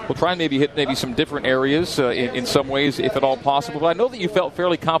 so we'll try and maybe hit some different areas in some ways, if at all possible. But I know that you felt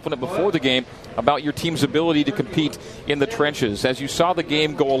fairly confident before the game about your team's ability to compete in the trenches. As you saw the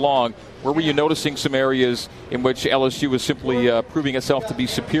game go along, where were you noticing some areas in which LSU was simply proving itself to be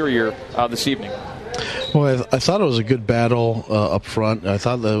superior this evening? Well, I thought it was a good battle up front. I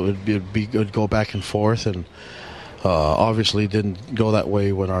thought that it would go back and forth, and obviously didn't go that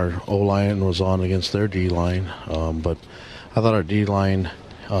way when our O-line was on against their D-line. But I thought our D-line,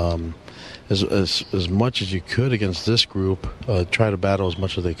 as much as you could against this group, try to battle as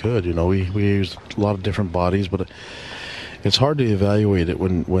much as they could. We used a lot of different bodies, but it's hard to evaluate it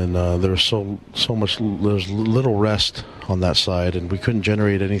when there's so much, there's little rest on that side, and we couldn't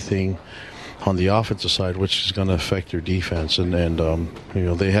generate anything on the offensive side, which is going to affect your defense. And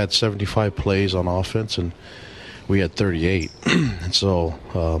they had 75 plays on offense, and we had 38. And so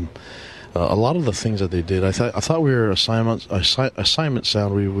a lot of the things that they did, I thought we were assignment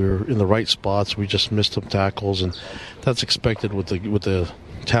sound. We were in the right spots. We just missed some tackles, and that's expected with the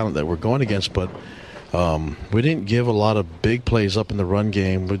talent that we're going against. But we didn't give a lot of big plays up in the run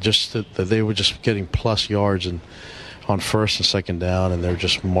game. But just that they were just getting plus yards and on first and second down, and they're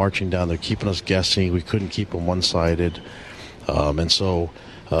just marching down. They're keeping us guessing. We couldn't keep them one-sided, and so.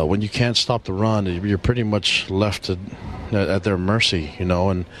 When you can't stop the run, you're pretty much left at their mercy,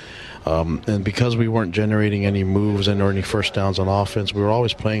 and because we weren't generating any moves or any first downs on offense, we were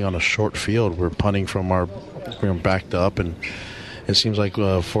always playing on a short field. We're punting from our backed up, and it seems like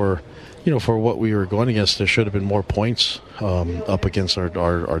for what we were going against, there should have been more points up against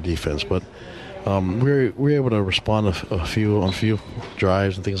our defense, but. We were able to respond on a few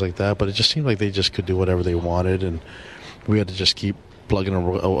drives and things like that, but it just seemed like they just could do whatever they wanted, and we had to just keep plugging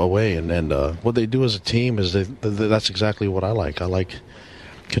away. And what they do as a team is that's exactly what I like. I like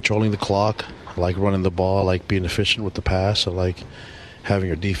controlling the clock. I like running the ball. I like being efficient with the pass. I like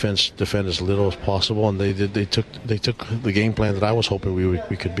having our defense defend as little as possible, and they took the game plan that I was hoping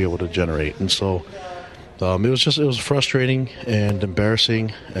we could be able to generate, and so it was frustrating and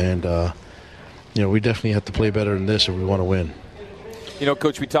embarrassing, and we definitely have to play better than this if we want to win.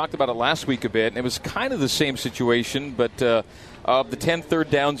 Coach, we talked about it last week a bit, and it was kind of the same situation, but of the 10 third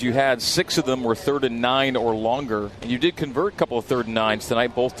downs you had, 6 of them were 3rd and 9 or longer, and you did convert a couple of 3rd and 9s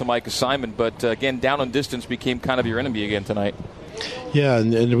tonight, both to Micah Simon, but again, down on distance became kind of your enemy again tonight. Yeah,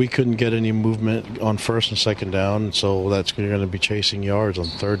 and we couldn't get any movement on 1st and 2nd down, so that's going to be chasing yards on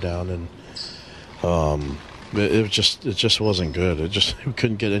 3rd down, and it just wasn't good. We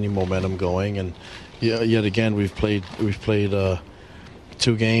couldn't get any momentum going, and yet again we've played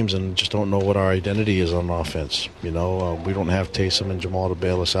 2 games and just don't know what our identity is on offense. We don't have Taysom and Jamal to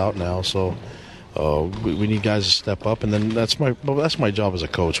bail us out now, so we need guys to step up, and then that's my job as a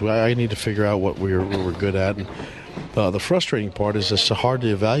coach. I need to figure out what we're good at. And the frustrating part is it's hard to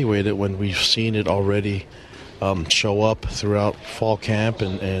evaluate it when we've seen it already show up throughout fall camp,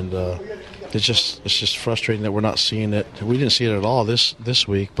 and it's just frustrating that we're not seeing it. We didn't see it at all this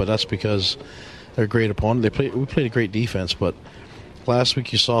week, but that's because they're a great opponent. We played a great defense, but last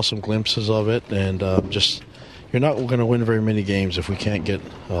week you saw some glimpses of it, and you're not going to win very many games if we can't get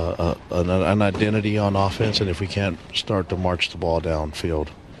an identity on offense, and if we can't start to march the ball downfield.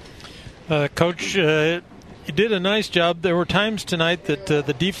 Coach, you did a nice job. There were times tonight that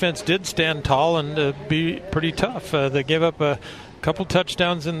the defense did stand tall and be pretty tough. They gave up a couple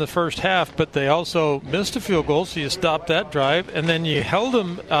touchdowns in the first half, but they also missed a field goal, so you stopped that drive, and then you held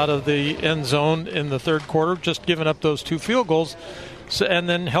them out of the end zone in the third quarter, just giving up those 2 field goals, and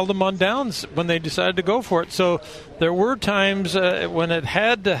then held them on downs when they decided to go for it. So there were times when it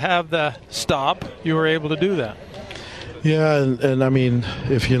had to have the stop, you were able to do that. Yeah, and I mean,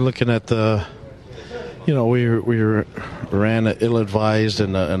 if you're looking at we ran an ill-advised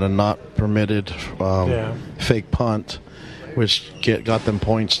and a not permitted fake punt, which got them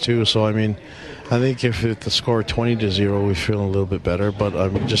points too. So I mean, I think if the score 20-0, we feel a little bit better. But I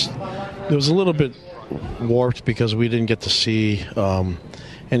mean, it was a little bit warped because we didn't get to see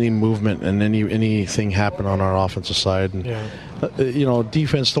any movement and anything happen on our offensive side. And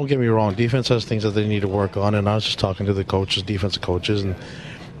defense. Don't get me wrong, defense has things that they need to work on. And I was just talking to the defensive coaches, and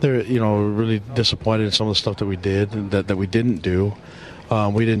they're really disappointed in some of the stuff that we did and that we didn't do.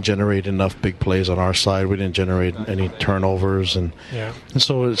 We didn't generate enough big plays on our side. We didn't generate any turnovers, and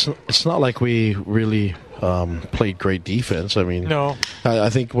so it's not like we really played great defense. I mean, no. I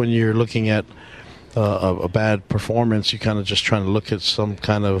think when you're looking at a bad performance, you kind of just trying to look at some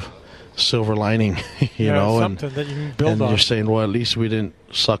kind of silver lining, something that you can build and on. You're saying, well, at least we didn't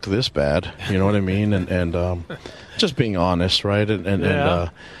suck this bad. You know what I mean? And just being honest, right?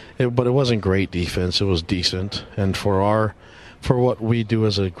 But it wasn't great defense. It was decent, and for what we do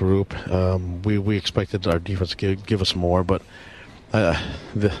as a group, we expected our defense to give us more, but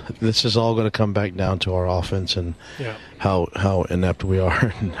this is all going to come back down to our offense and how inept we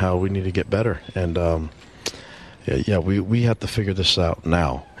are and how we need to get better. And we have to figure this out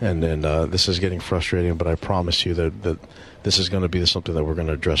now. And then this is getting frustrating, but I promise you that this is going to be something that we're going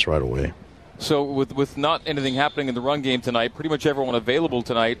to address right away. So with not anything happening in the run game tonight, pretty much everyone available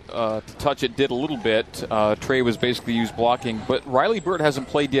tonight to touch it did a little bit. Trey was basically used blocking. But Riley Burt hasn't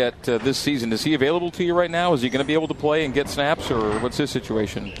played yet this season. Is he available to you right now? Is he going to be able to play and get snaps, or what's his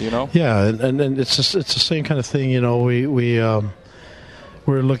situation? Do you know? Yeah, and it's the same kind of thing.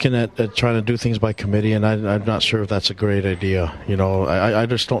 We're looking at trying to do things by committee, and I'm not sure if that's a great idea. I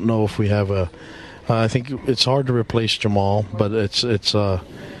just don't know if we have I think it's hard to replace Jamal, but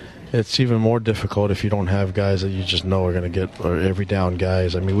it's even more difficult if you don't have guys that you just know are going to get every down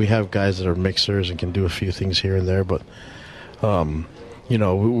guys. I mean, we have guys that are mixers and can do a few things here and there, but Ula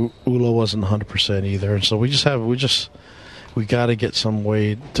wasn't 100% either, and so we got to get some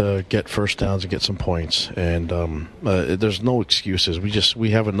way to get first downs and get some points. And there's no excuses.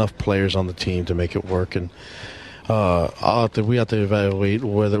 We have enough players on the team to make it work, and we have to evaluate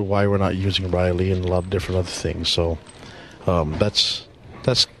why we're not using Riley and a lot of different other things. So that's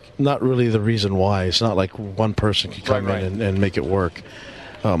not really the reason why. It's not like one person can come in and make it work.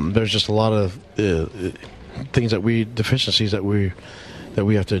 There's just a lot of deficiencies that we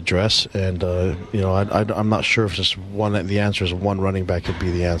have to address, and I'm not sure if just the answer is one running back could be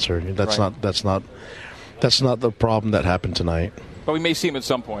the answer. That's not the problem that happened tonight. But we may see him at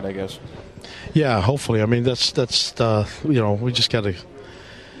some point, I guess. Yeah, hopefully. I mean, that's we just got to.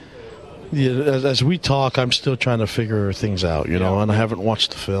 As we talk, I'm still trying to figure things out, and I haven't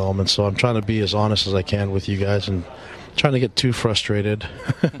watched the film, and so I'm trying to be as honest as I can with you guys, and trying to get too frustrated.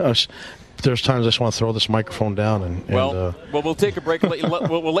 there's times I just want to throw this microphone down and we'll take a break.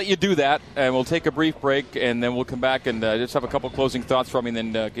 We'll let you do that, and we'll take a brief break, and then we'll come back and just have a couple closing thoughts from you,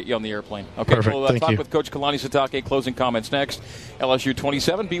 and then get you on the airplane. Okay, perfect. We'll talk with Coach Kalani Sitake. Closing comments next. LSU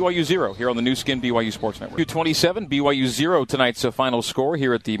 27, BYU 0 here on the new skin BYU Sports Network. 27, BYU 0 tonight's final score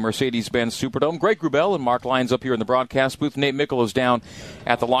here at the Mercedes-Benz Superdome. Greg Wrubell and Mark Lyons up here in the broadcast booth. Nate Mickle is down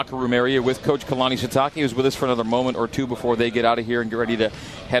at the locker room area with Coach Kalani Sitake, who's with us for another moment or two before they get out of here and get ready to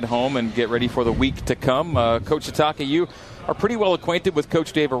head home and get ready for the week to come. Coach Sitake, you are pretty well acquainted with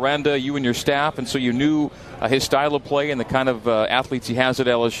Coach Dave Aranda, you and your staff, and so you knew his style of play and the kind of athletes he has at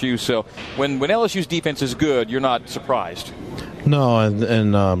LSU. So when LSU's defense is good, you're not surprised. No, and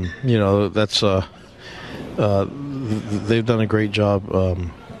you know, that's they've done a great job,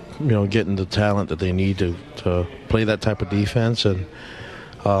 you know, getting the talent that they need to play that type of defense, and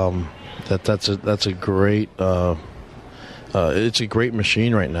that's a great. It's a great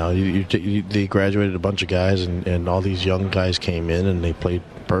machine right now. They graduated a bunch of guys, and all these young guys came in, and they played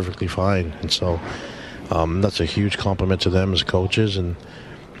perfectly fine. And so that's a huge compliment to them as coaches. And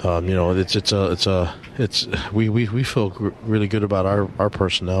you know, we feel really good about our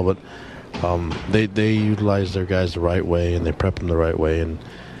personnel, but they utilize their guys the right way, and they prep them the right way. And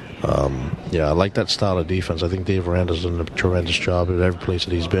yeah, I like that style of defense. I think Dave Aranda's done a tremendous job at every place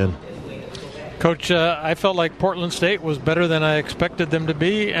that he's been. Coach, I felt like Portland State was better than I expected them to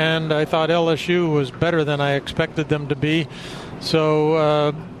be, and I thought LSU was better than I expected them to be.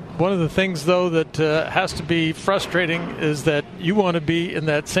 So one of the things, though, that has to be frustrating is that you want to be in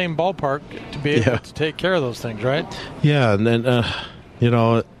that same ballpark to be able to take care of those things, right? Yeah, and then, you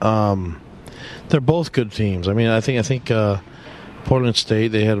know, they're both good teams. I mean, I think Portland State,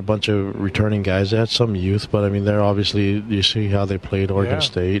 they had a bunch of returning guys. They had some youth, but I mean, they're obviously, you see how they played Oregon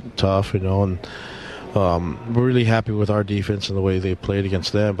State, tough, you know, and we're really happy with our defense and the way they played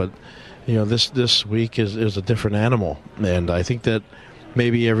against them. But you know, this week is a different animal, and I think that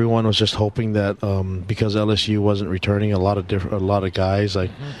maybe everyone was just hoping that because LSU wasn't returning a lot of guys,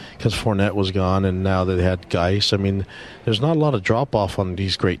 like because Fournette was gone, and now that they had Geis. I mean, there's not a lot of drop off on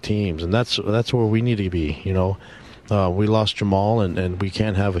these great teams, and that's where we need to be, you know. We lost Jamal, and we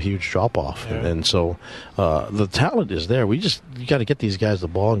can't have a huge drop-off. Yeah. And so the talent is there. You got to get these guys the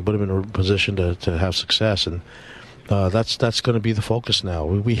ball and put them in a position to have success. And that's going to be the focus now.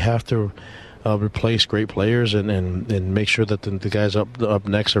 We have to replace great players and make sure that the guys up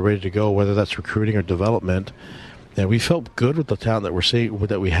next are ready to go, whether that's recruiting or development. And we felt good with the talent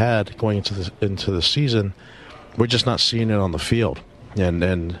that we had going into the season. We're just not seeing it on the field.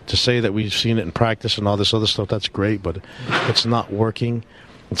 And to say that we've seen it in practice and all this other stuff, that's great, but it's not working.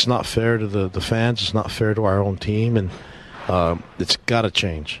 It's not fair to the fans. It's not fair to our own team, and it's got to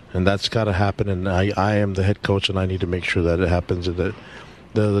change, and that's got to happen. And I am the head coach, and I need to make sure that it happens, and that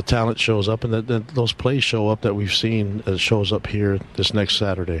the talent shows up, and that those plays show up that we've seen shows up here this next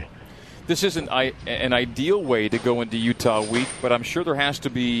Saturday. This isn't an ideal way to go into Utah week, but I'm sure there has to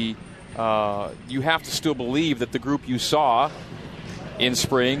be you have to still believe that the group you saw in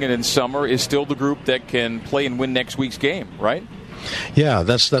spring and in summer is still the group that can play and win next week's game, right? Yeah,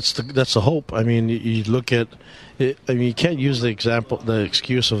 that's the hope. I mean, you look at it, I mean, you can't use the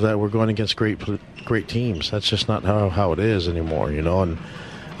excuse of that we're going against great teams. That's just not how it is anymore, you know. And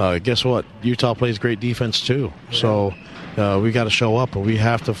guess what? Utah plays great defense too. Yeah. So we got to show up, and we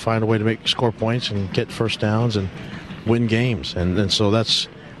have to find a way to score points and get first downs and win games. And so that's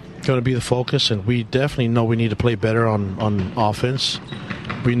going to be the focus, and we definitely know we need to play better on offense.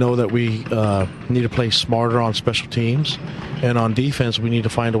 We know that we need to play smarter on special teams, and on defense we need to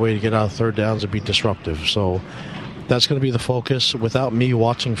find a way to get out of third downs and be disruptive. So that's going to be the focus. Without me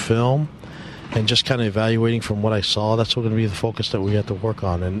watching film and just kind of evaluating from what I saw, that's going to be the focus that we have to work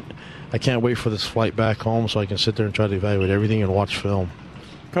on. And I can't wait for this flight back home so I can sit there and try to evaluate everything and watch film.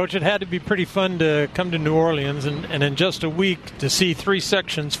 Coach, it had to be pretty fun to come to New Orleans and in just a week to see 3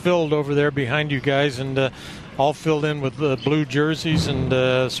 sections filled over there behind you guys, and all filled in with blue jerseys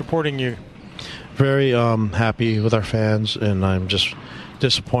and supporting you. Very happy with our fans, and I'm just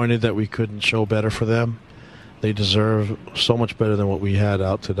disappointed that we couldn't show better for them. They deserve so much better than what we had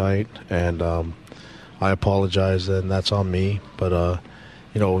out tonight, and I apologize, and that's on me. But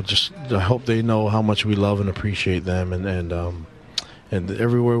you know, just I hope they know how much we love and appreciate them, and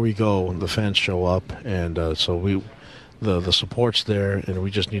everywhere we go, the fans show up, and so the support's there, and we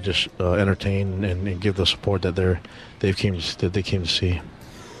just need to entertain and give the support that they came to see.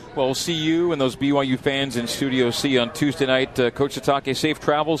 Well, we'll see you and those BYU fans in Studio C on Tuesday night. Coach Sitake, safe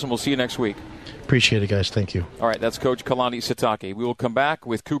travels, and we'll see you next week. Appreciate it, guys. Thank you. All right, that's Coach Kalani Sitake. We will come back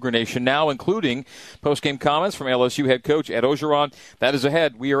with Cougar Nation now, including post-game comments from LSU head coach Ed Orgeron. That is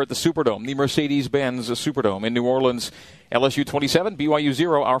ahead. We are at the Superdome, the Mercedes-Benz Superdome in New Orleans. LSU 27, BYU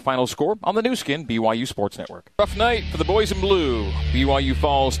 0, our final score on the new skin, BYU Sports Network. Rough night for the boys in blue. BYU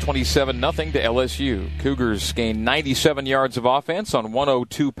falls 27-0 to LSU. Cougars gain 97 yards of offense on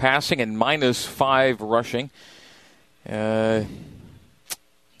 102 passing and -5 rushing. The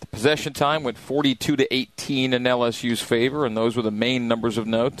possession time went 42-18 in LSU's favor, and those were the main numbers of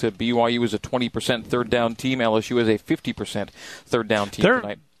note. BYU is a 20% third down team. LSU is a 50% third down team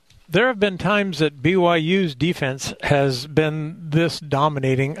tonight. There have been times that BYU's defense has been this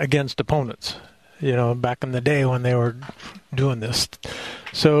dominating against opponents, back in the day when they were doing this.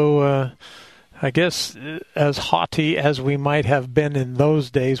 So I guess as haughty as we might have been in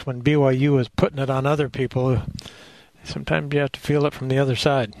those days when BYU was putting it on other people, sometimes you have to feel it from the other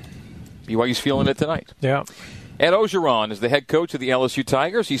side. BYU's feeling it tonight. Yeah. Ed Orgeron is the head coach of the LSU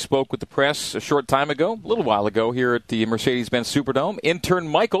Tigers. He spoke with the press a short time ago, a little while ago, here at the Mercedes-Benz Superdome. Intern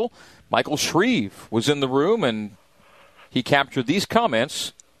Michael Shreve was in the room, and he captured these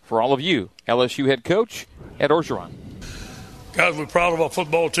comments for all of you. LSU head coach Ed Orgeron. Guys, we're proud of our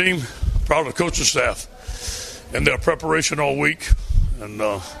football team, proud of the coaching staff, and their preparation all week, and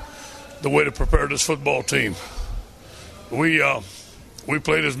the way to prepare this football team. We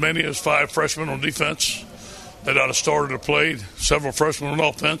played as many as 5 freshmen on defense that I'd have started or played, several freshmen on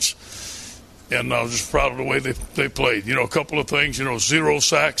offense, and I was just proud of the way they played. A couple of things, 0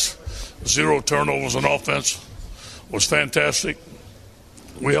 sacks, 0 turnovers on offense was fantastic.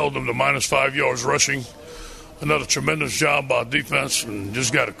 We held them to -5 yards rushing. Another tremendous job by defense, and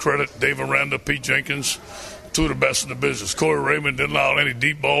just got to credit Dave Aranda, Pete Jenkins, 2 of the best in the business. Corey Raymond didn't allow any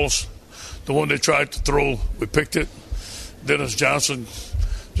deep balls. The one they tried to throw, we picked it. Dennis Johnson,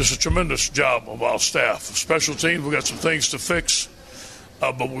 just a tremendous job of our staff. Special teams, we got some things to fix,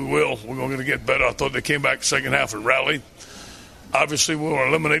 but we will. We're going to get better. I thought they came back the second half and rallied. Obviously, we want to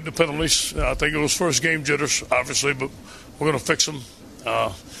eliminate the penalties. I think it was first game jitters, obviously, but we're going to fix them.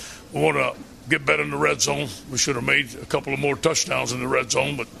 We want to get better in the red zone. We should have made a couple of more touchdowns in the red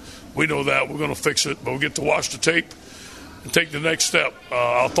zone, but we know that. We're going to fix it, but we'll get to watch the tape and take the next step.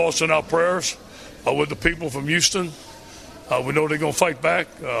 Our thoughts and our prayers are with the people from Houston. We know they're going to fight back.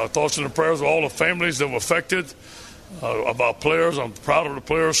 Thoughts and prayers of all the families that were affected, of our players. I'm proud of the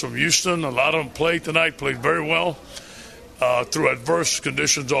players from Houston. A lot of them played tonight, played very well through adverse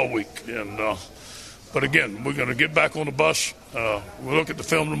conditions all week. But again, we're going to get back on the bus. We'll look at the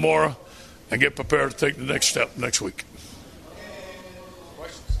film tomorrow and get prepared to take the next step next week.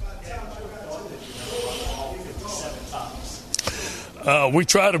 We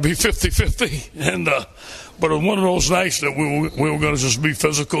try to be 50-50, but it's one of those nights that we were going to just be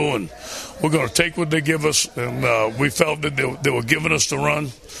physical, and we're going to take what they give us, and we felt that they were giving us the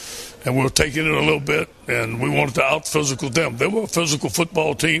run, and we were taking it a little bit, and we wanted to out-physical them. They were a physical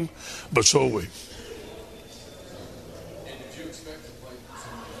football team, but so are we.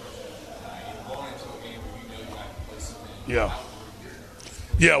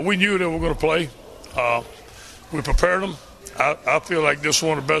 Yeah, we knew they were going to play. We prepared them. I feel like this is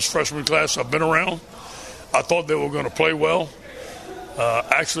one of the best freshman classes I've been around. I thought they were going to play well.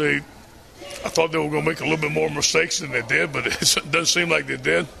 Actually, I thought they were going to make a little bit more mistakes than they did, but it doesn't seem like they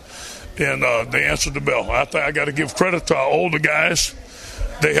did. And they answered the bell. I think I got to give credit to our older guys.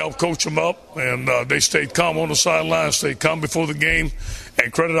 They helped coach them up, and they stayed calm on the sideline, stayed calm before the game,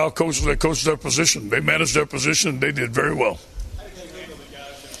 and credit our coaches that coached their position. They managed their position. They did very well.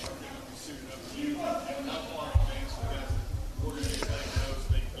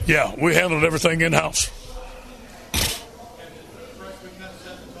 Yeah, we handled everything in-house.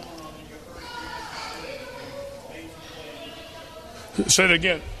 Say it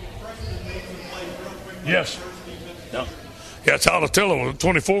again. Yes. Yeah, Tyler Tiller,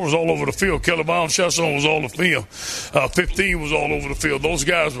 24 was all over the field. Kelly Chesson was all over the field. 15 was all over the field. Those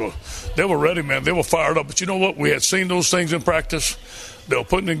guys they were ready, man. They were fired up. But you know what? We had seen those things in practice. They were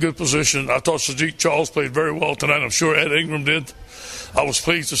putting in good position. I thought Sadiq Charles played very well tonight. I'm sure Ed Ingram did. I was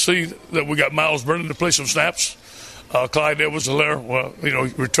pleased to see that we got Miles Brennan to play some snaps. Clyde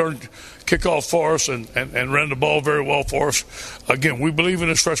Edwards-Helaire, returned kickoff for us and ran the ball very well for us. Again, we believe in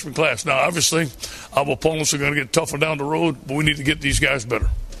this freshman class. Now, obviously, our opponents are going to get tougher down the road, but we need to get these guys better.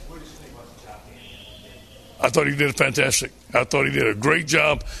 I thought he did fantastic. I thought he did a great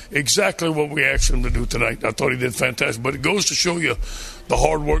job. Exactly what we asked him to do tonight. I thought he did fantastic. But it goes to show you the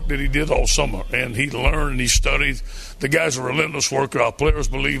hard work that he did all summer. And he learned and he studied. The guy's a relentless worker. Our players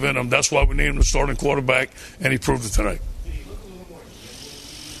believe in him. That's why we named him the starting quarterback, and he proved it tonight.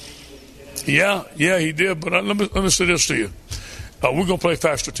 Yeah, he did. But let me say this to you: we're going to play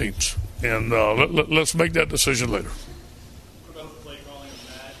faster teams, and let's make that decision later.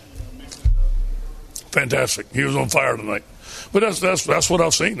 Fantastic. He was on fire tonight. But that's what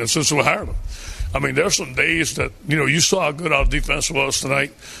I've seen since we hired him. I mean, there's some days that, you saw how good our defense was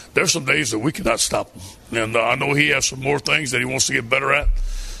tonight. There's some days that we cannot stop him. And I know he has some more things that he wants to get better at,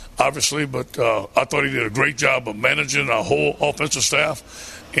 obviously, but I thought he did a great job of managing our whole offensive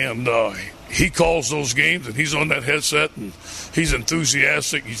staff. And he calls those games, and he's on that headset, and he's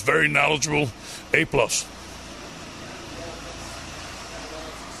enthusiastic. He's very knowledgeable. A+.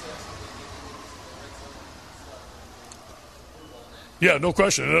 Yeah, no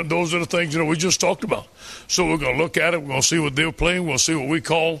question. Those are the things, we just talked about. So we're going to look at it. We're going to see what they're playing. We'll see what we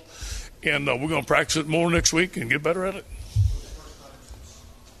call. And we're going to practice it more next week and get better at it.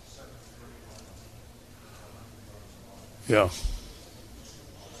 Yeah.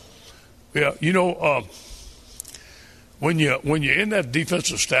 Yeah, when you're in that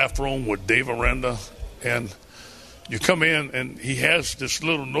defensive staff room with Dave Aranda, and you come in and he has this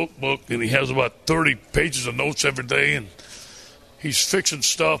little notebook and he has about 30 pages of notes every day, and he's fixing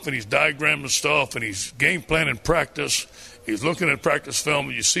stuff and he's diagramming stuff and he's game planning practice. He's looking at practice film,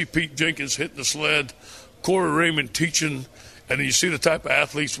 and you see Pete Jenkins hitting the sled, Corey Raymond teaching, and then you see the type of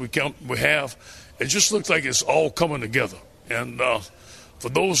athletes we have. It just looks like it's all coming together. And for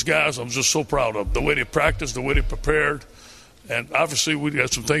those guys, I'm just so proud of the way they practiced, the way they prepared. And obviously we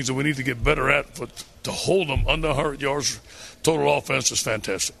got some things that we need to get better at, but to hold them under 100 yards total offense is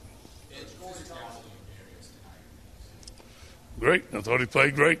fantastic. Great. I thought he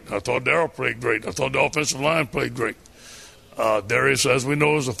played great. I thought Darryl played great. I thought the offensive line played great. Darius, as we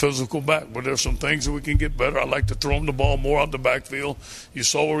know, is a physical back, but there's some things that we can get better. I like to throw him the ball more out the backfield. You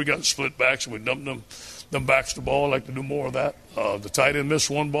saw where we got split backs and we dumped them backs the ball. I like to do more of that. The tight end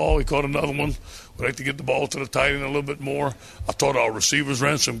missed one ball. He caught another one. We like to get the ball to the tight end a little bit more. I thought our receivers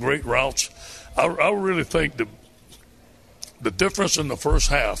ran some great routes. I really think the difference in the first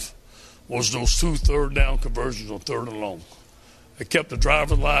half was those 2 third-down conversions on 3rd and long. It kept the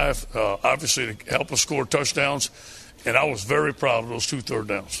drive alive, obviously to help us score touchdowns, and I was very proud of those 2 third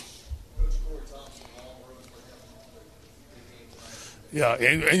downs. Yeah,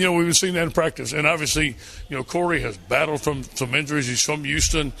 and we've been seeing that in practice. And obviously, Corey has battled from some injuries. He's from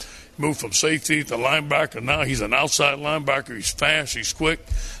Houston, moved from safety to linebacker. Now he's an outside linebacker. He's fast, he's quick,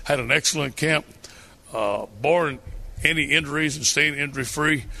 had an excellent camp. Barring any injuries and staying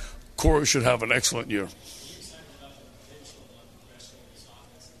injury-free, Corey should have an excellent year.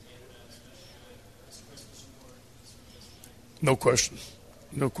 No question.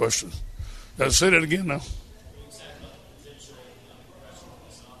 No question. Let's say that again now.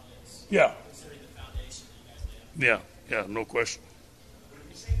 Yeah. Yeah, no question.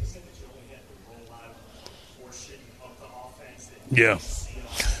 Yeah.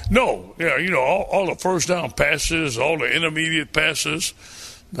 No, all the first down passes, all the intermediate passes.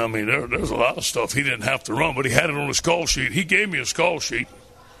 I mean, there's a lot of stuff he didn't have to run, but he had it on his call sheet. He gave me a call sheet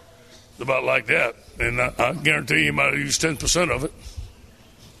about like that, and I guarantee he might have used 10% of it.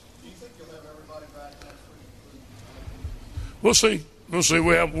 We'll see.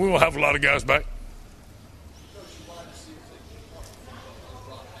 We'll have a lot of guys back.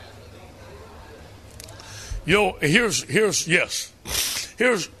 Here's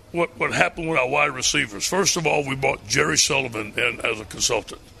what happened with our wide receivers. First of all, we brought Jerry Sullivan in as a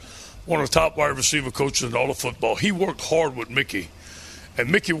consultant, one of the top wide receiver coaches in all of football. He worked hard with Mickey,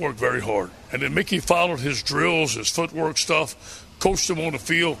 and Mickey worked very hard. And then Mickey followed his drills, his footwork stuff, coached them on the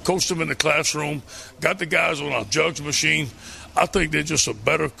field, coached them in the classroom, got the guys on our jugs machine. I think they're just a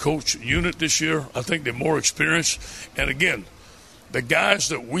better coach unit this year. I think they're more experienced. And again, the guys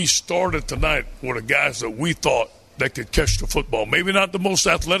that we started tonight were the guys that we thought that could catch the football. Maybe not the most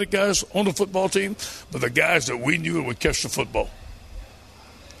athletic guys on the football team, but the guys that we knew would catch the football.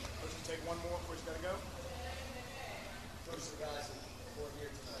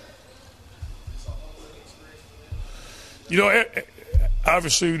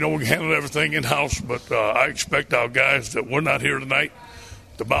 Obviously, we handle everything in-house, but I expect our guys that were not here tonight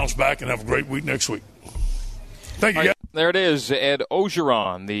to bounce back and have a great week next week. Thank you, guys. There it is, Ed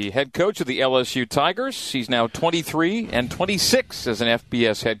Orgeron, the head coach of the LSU Tigers. He's now 23-26 as an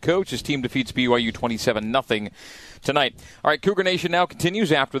FBS head coach. His team defeats BYU 27-0 tonight. All right, Cougar Nation now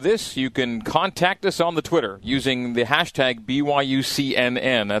continues after this. You can contact us on the Twitter using the hashtag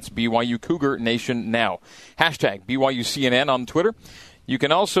BYUCNN. That's BYU Cougar Nation now. Hashtag BYUCNN on Twitter. You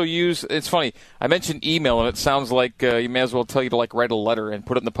can also use, it's funny, I mentioned email, and it sounds like you may as well tell you to write a letter and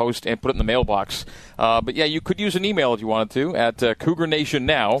put it in the post and put it in the mailbox. But yeah, you could use an email if you wanted to at Cougar Nation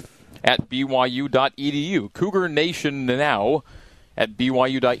Now at BYU.edu. Cougar Nation Now at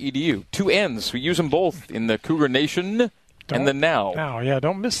BYU.edu. 2 N's. We use them both in the Cougar Nation and the Now.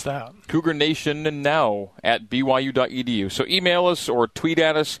 Don't miss that. Cougar Nation Now at BYU.edu. So email us or tweet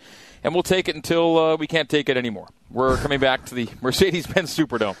at us, and we'll take it until we can't take it anymore. We're coming back to the Mercedes-Benz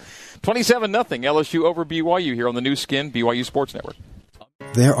Superdome. 27-0 LSU over BYU here on the new skin, BYU Sports Network.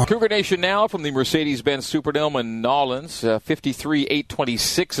 Cougar Nation Now from the Mercedes-Benz Superdome in Nolens.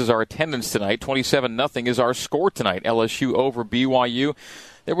 53,826 is our attendance tonight. 27-0 is our score tonight. LSU over BYU.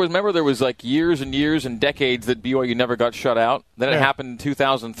 There was like years and years and decades that BYU never got shut out. Then it happened in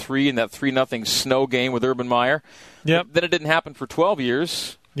 2003 in that 3-0 snow game with Urban Meyer. Yep. Then it didn't happen for 12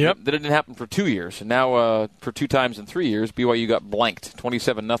 years. Yep. That didn't happen for 2 years. And now for 2 times in 3 years, BYU got blanked.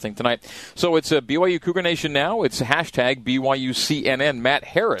 27-0 tonight. So it's BYU Cougar Nation Now. It's hashtag BYUCNN. Matt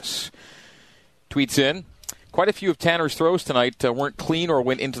Harris tweets in, quite a few of Tanner's throws tonight weren't clean or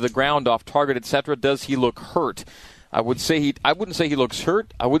went into the ground, off target, etc. Does he look hurt? I wouldn't say he looks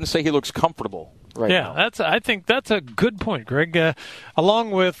hurt. I wouldn't say he looks comfortable now. I think that's a good point, Greg.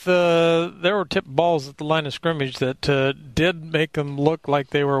 Along with there were tipped balls at the line of scrimmage that did make them look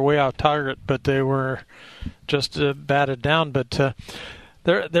like they were way off target, but they were just batted down. But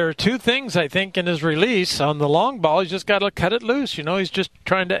there are 2 things, I think, in his release. On the long ball, he's just got to cut it loose. He's just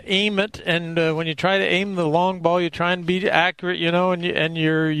trying to aim it, and when you try to aim the long ball, you try and be accurate, and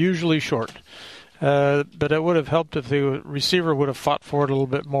you're usually short. But it would have helped if the receiver would have fought for it a little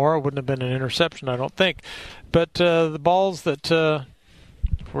bit more. It wouldn't have been an interception, I don't think. But the balls that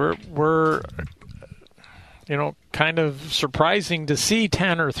were kind of surprising to see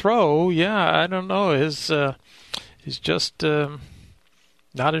Tanner throw, I don't know. He's just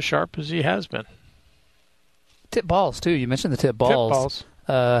not as sharp as he has been. Tip balls, too. You mentioned the tip balls.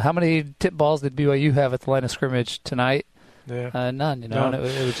 How many tip balls did BYU have at the line of scrimmage tonight? Yeah. None, None. And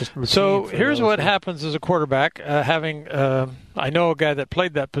it was just so here's what happens as a quarterback, having I know a guy that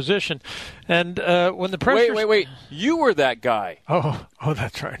played that position, and when the pressure... Wait. You were that guy. Oh,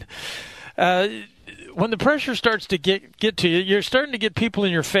 that's right. When the pressure starts to get to you, you're starting to get people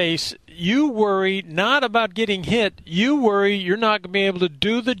in your face. You worry not about getting hit. You worry you're not going to be able to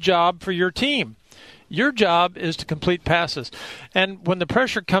do the job for your team. Your job is to complete passes. And when the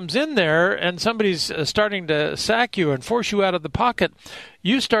pressure comes in there and somebody's starting to sack you and force you out of the pocket,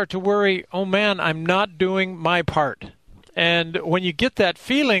 you start to worry, oh, man, I'm not doing my part. And when you get that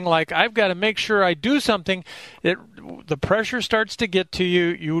feeling like I've got to make sure I do something, the pressure starts to get to you.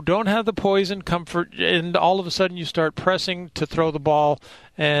 You don't have the poise and comfort, and all of a sudden you start pressing to throw the ball,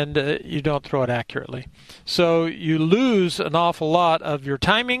 and you don't throw it accurately. So you lose an awful lot of your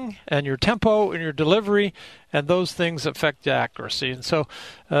timing and your tempo and your delivery, and those things affect the accuracy. And so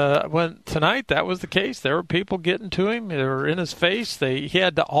when tonight that was the case, there were people getting to him. They were in his face. He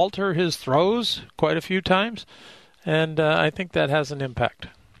had to alter his throws quite a few times. And I think that has an impact.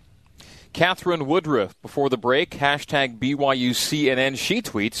 Catherine Woodruff, before the break, hashtag BYUCNN, she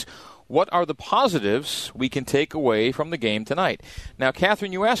tweets, what are the positives we can take away from the game tonight? Now,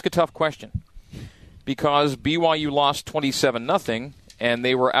 Catherine, you ask a tough question because BYU lost 27-0, and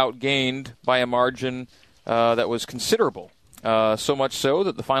they were outgained by a margin that was considerable, so much so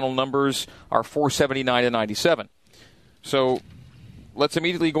that the final numbers are 479-97. So let's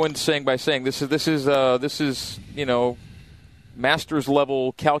immediately go into by saying this is master's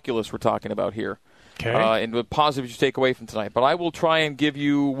level calculus we're talking about here. Okay. And the positives you take away from tonight. But I will try and give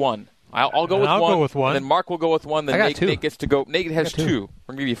you one. I'll go with one. I'll go with one. Then Mark will go with one. Then Nate gets to go. Nate has 2. We're going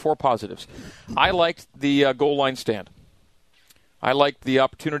to give you 4 positives. I liked the goal line stand. I liked the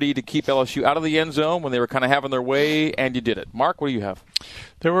opportunity to keep LSU out of the end zone when they were kind of having their way, and you did it. Mark, what do you have?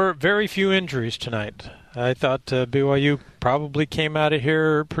 There were very few injuries tonight. I thought BYU probably came out of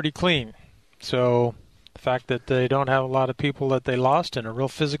here pretty clean. So the fact that they don't have a lot of people that they lost in a real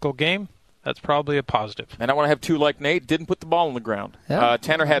physical game, that's probably a positive. And I want to have 2 like Nate. Didn't put the ball on the ground. Yeah,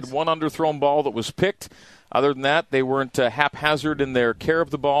 Tanner had 1 underthrown ball that was picked. Other than that, they weren't haphazard in their care of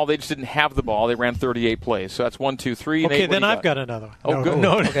the ball. They just didn't have the ball. They ran 38 plays. So that's 1, 2, 3. Okay, Nate, then I've got another one. Oh, good.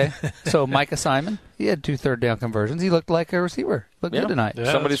 No. Okay. So Micah Simon, he had 2 third-down conversions. He looked like a receiver. Looked good tonight.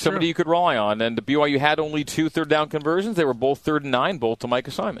 Yeah, somebody you could rely on. And the BYU had only 2 third-down conversions. They were both 3rd and 9, both to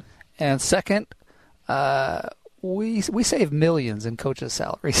Micah Simon. And second, we save millions in coaches'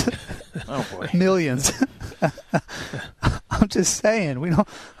 salaries. Oh boy, millions. I'm just saying, we don't.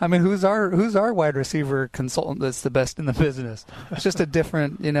 I mean, who's our wide receiver consultant that's the best in the business? It's just a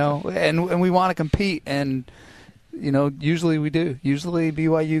different, and we want to compete, and usually we do. Usually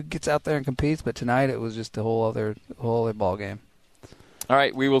BYU gets out there and competes, but tonight it was just a whole other ball game. All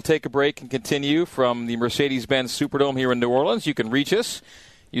right, we will take a break and continue from the Mercedes-Benz Superdome here in New Orleans. You can reach us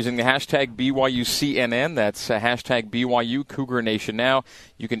using the hashtag BYUCNN. That's hashtag BYU Cougar Nation Now.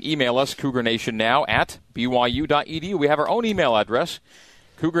 You can email us, cougarnationnow@byu.edu. We have our own email address,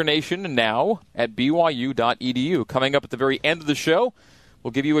 cougarnationnow@byu.edu. Coming up at the very end of the show,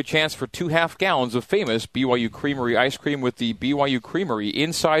 we'll give you a chance for 2 half gallons of famous BYU Creamery ice cream with the BYU Creamery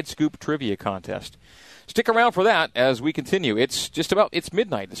Inside Scoop Trivia Contest. Stick around for that as we continue. It's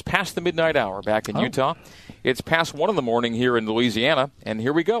midnight. It's past the midnight hour back in Utah. It's past 1 in the morning here in Louisiana, and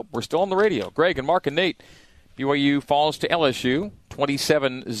here we go. We're still on the radio. Greg and Mark and Nate. BYU falls to LSU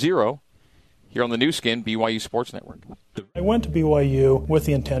 27-0 here on the new skin BYU Sports Network. I went to BYU with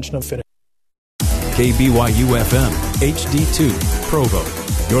the intention of finishing. KBYU-FM, HD2, Provo.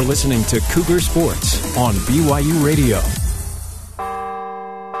 You're listening to Cougar Sports on BYU Radio.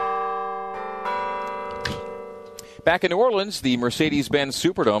 Back in New Orleans, the Mercedes-Benz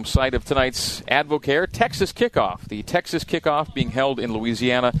Superdome, site of tonight's Advocare Texas kickoff. The Texas kickoff being held in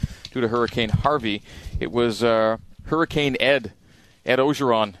Louisiana due to Hurricane Harvey. It was Hurricane Ed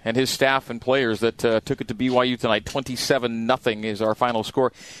Ogeron and his staff and players that took it to BYU tonight. 27-0 is our final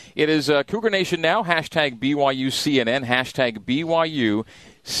score. It is Cougar Nation Now, hashtag BYUCNN, hashtag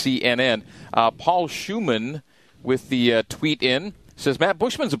BYUCNN. Paul Schumann with the tweet in. Says Matt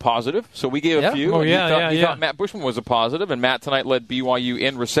Bushman's a positive, so we gave a few. He thought Matt Bushman was a positive, and Matt tonight led BYU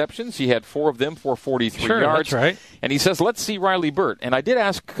in receptions. He had 4 of them for 43 yards. That's right. And he says, let's see Riley Burt. And I did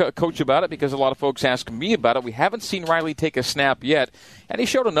ask Coach about it because a lot of folks ask me about it. We haven't seen Riley take a snap yet, and he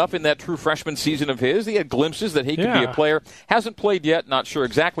showed enough in that true freshman season of his. He had glimpses that he could be a player. Hasn't played yet, not sure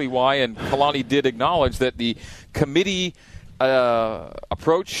exactly why, and Kalani did acknowledge that the committee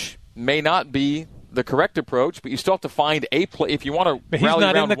approach may not be the correct approach, but you still have to find a play. If you want to rally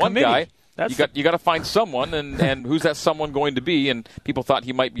around one guy, you got to find someone, and who's that someone going to be? And people thought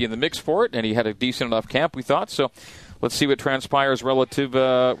he might be in the mix for it, and he had a decent enough camp, we thought. So let's see what transpires relative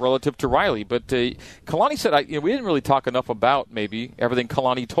to Riley. But Kalani said, we didn't really talk enough about maybe everything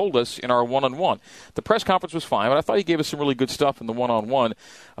Kalani told us in our one-on-one. The press conference was fine, but I thought he gave us some really good stuff in the one-on-one.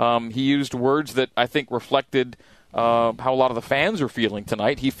 He used words that I think reflected how a lot of the fans are feeling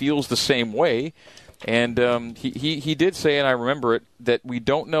tonight. He feels the same way. And he did say, and I remember it, that we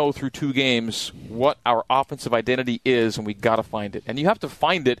don't know through 2 games what our offensive identity is, and we got to find it. And you have to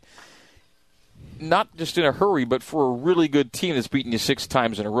find it not just in a hurry, but for a really good team that's beaten you 6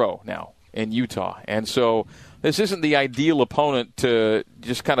 times in a row now in Utah. And so this isn't the ideal opponent to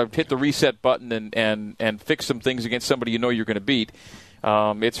just kind of hit the reset button and fix some things against somebody you know you're going to beat.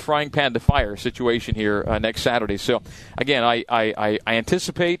 It's frying pan to fire situation here next Saturday. So, again, I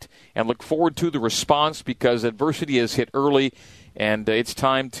anticipate and look forward to the response because adversity has hit early, and it's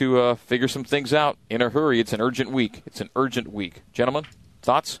time to figure some things out in a hurry. It's an urgent week. Gentlemen,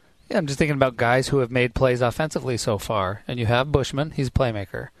 thoughts? Yeah, I'm just thinking about guys who have made plays offensively so far. And you have Bushman. He's a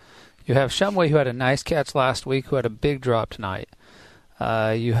playmaker. You have Shumway, who had a nice catch last week, who had a big drop tonight.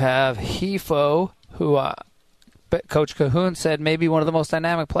 You have Hefo, who Coach Cahoon said maybe one of the most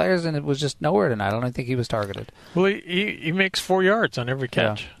dynamic players, and it was just nowhere tonight. I don't think he was targeted. Well, he makes 4 yards on every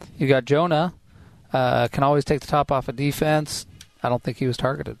catch. Yeah. You got Jonah, can always take the top off of defense. I don't think he was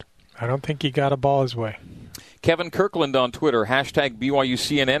targeted. I don't think he got a ball his way. Kevin Kirkland on Twitter, hashtag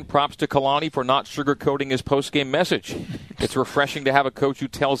BYUCNN, props to Kalani for not sugarcoating his postgame message. It's refreshing to have a coach who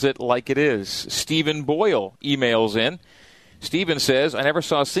tells it like it is. Stephen Boyle emails in. Steven says, I never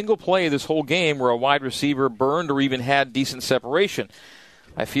saw a single play this whole game where a wide receiver burned or even had decent separation.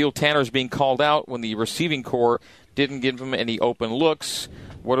 I feel Tanner's being called out when the receiving corps didn't give him any open looks.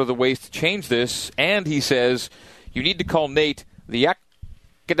 What are the ways to change this? And he says, you need to call Nate the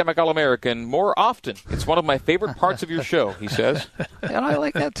Academic All-American more often. It's one of my favorite parts of your show, he says. And I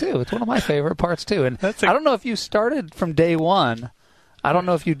like that, too. It's one of my favorite parts, too. And I don't know if you started from day one. I don't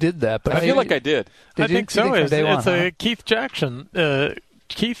know if you did that, but I feel like I did. I think so. It's a Keith Jackson.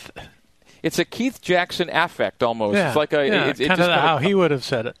 It's a Keith Jackson affect almost. Yeah, it's like it's kind of how he would have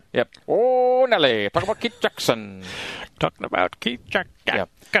said it. Yep. Oh, Nelly, talk about Keith Jackson. Talking about Keith Jackson. Yep.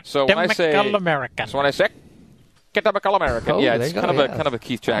 So when I say All-American. Academic All-American, it's kind of a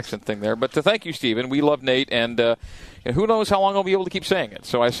Keith Jackson thing there. But to thank you, Stephen. We love Nate, and who knows how long I'll be able to keep saying it.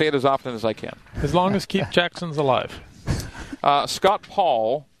 So I say it as often as I can. As long as Keith Jackson's alive. Scott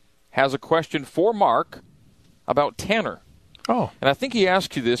Paul has a question for Mark about Tanner. Oh. And I think he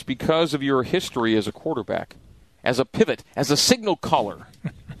asked you this because of your history as a quarterback, as a pivot, as a signal caller.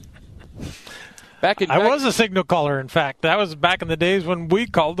 I was a signal caller, in fact. That was back in the days when we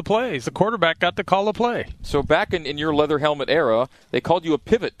called the plays. The quarterback got to call the play. So back in your leather helmet era, they called you a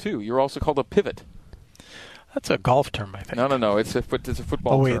pivot, too. You were also called a pivot. That's a golf term, I think. No. It's a football term.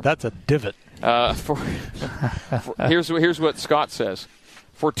 Oh, wait, that's a divot. Here's what Scott says.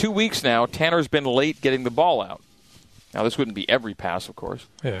 For 2 weeks now, Tanner's been late getting the ball out. Now, this wouldn't be every pass, of course.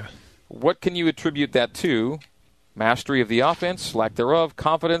 Yeah. What can you attribute that to? Mastery of the offense, lack thereof,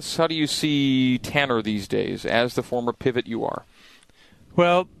 confidence? How do you see Tanner these days as the former pivot you are?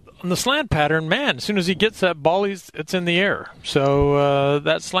 Well, on the slant pattern, man, as soon as he gets that ball, it's in the air. So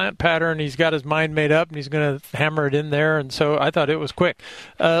that slant pattern, he's got his mind made up, and he's going to hammer it in there. And so I thought it was quick.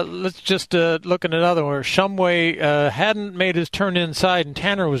 Let's just look at another one where Shumway hadn't made his turn inside, and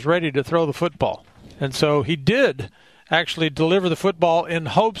Tanner was ready to throw the football. And so he did actually deliver the football in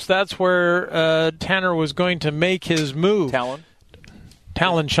hopes that's where Tanner was going to make his move.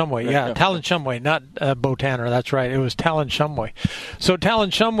 Talon Shumway, yeah. Talon Shumway, not Bo Tanner. That's right. It was Talon Shumway. So Talon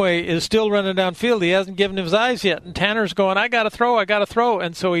Shumway is still running downfield. He hasn't given his eyes yet. And Tanner's going, I got to throw.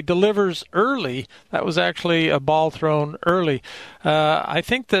 And so he delivers early. That was actually a ball thrown early. I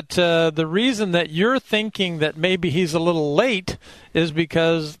think that the reason that you're thinking that maybe he's a little late is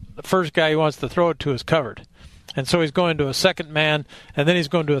because the first guy he wants to throw it to is covered. And so he's going to a second man, and then he's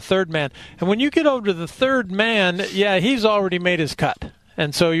going to a third man. And when you get over to the third man, yeah, he's already made his cut.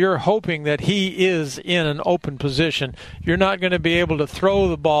 And so you're hoping that he is in an open position. You're not going to be able to throw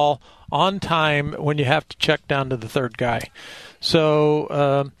the ball on time when you have to check down to the third guy.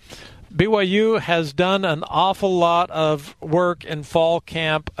 So BYU has done an awful lot of work in fall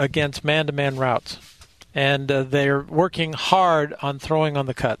camp against man-to-man routes. And they're working hard on throwing on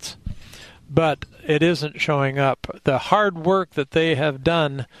the cuts. But it isn't showing up. The hard work that they have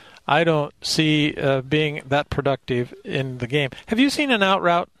done, I don't see being that productive in the game. Have you seen an out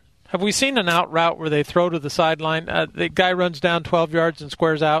route? Have we seen an out route where they throw to the sideline? The guy runs down 12 yards and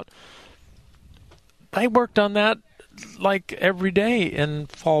squares out. They worked on that like every day in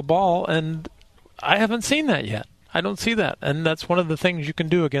fall ball, and I haven't seen that yet. I don't see that, and that's one of the things you can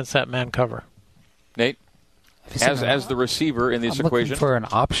do against that man cover. Nate? As the receiver in this equation. Looking for an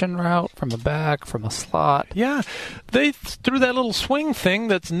option route from a back, from a slot. Yeah, they threw that little swing thing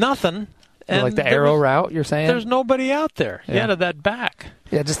that's nothing. And like the arrow route, you're saying? There's nobody out there. Yeah, to that back.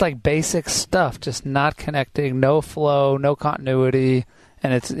 Yeah, just like basic stuff, just not connecting, no flow, no continuity.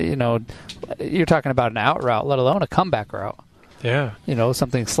 And it's, you're talking about an out route, let alone a comeback route. Yeah.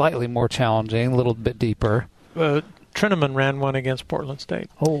 Something slightly more challenging, a little bit deeper. Trineman ran one against Portland State.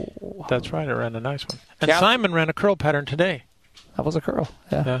 Oh. That's right. It ran a nice one. And Simon ran a curl pattern today. That was a curl.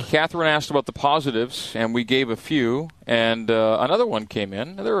 Yeah. Catherine asked about the positives, and we gave a few. And another one came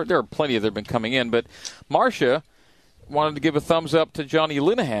in. There are plenty that have been coming in. But Marcia wanted to give a thumbs up to Johnny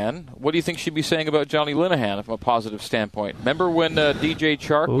Linehan. What do you think she'd be saying about Johnny Linehan from a positive standpoint? Remember when DJ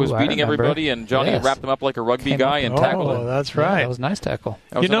Chark was beating everybody and Johnny wrapped him up like a rugby guy and tackled him? Oh, that's right. That was a nice tackle.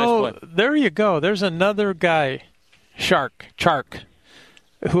 Nice there you go. There's another guy, Chark,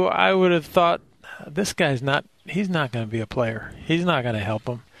 who I would have thought, this guy's he's not going to be a player. He's not going to help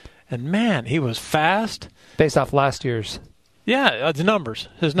him. And, man, he was fast. Based off last year's. Yeah, his numbers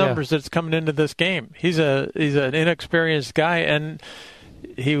that's coming into this game. He's an inexperienced guy, and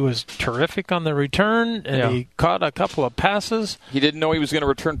he was terrific on the return, and he caught a couple of passes. He didn't know he was going to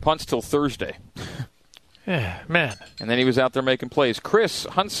return punts till Thursday. Yeah, man. And then he was out there making plays. Chris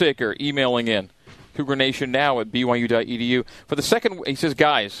Hunsaker emailing in. Cougar Nation now at BYU.edu. For the second, he says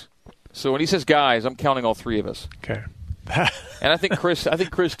guys. So when he says guys, I'm counting all three of us. Okay. And I think Chris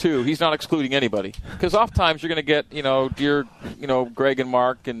too. He's not excluding anybody because oftentimes you're going to get dear Greg and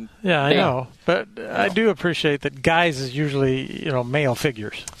Mark and yeah, I know, but I do appreciate that guys is usually male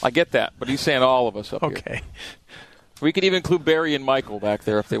figures. I get that, but he's saying all of us up here. Okay. We could even include Barry and Michael back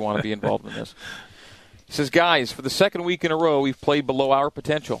there if they want to be involved in this. He says, guys, for the second week in a row, we've played below our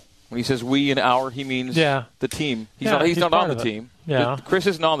potential. When he says we and our, he means the team. He's not on the team. Yeah. Chris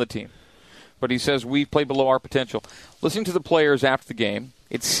isn't on the team. But he says we've played below our potential. Listening to the players after the game,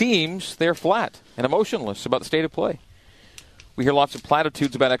 it seems they're flat and emotionless about the state of play. We hear lots of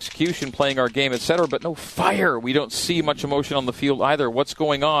platitudes about execution, playing our game, etc., but no fire. We don't see much emotion on the field either. What's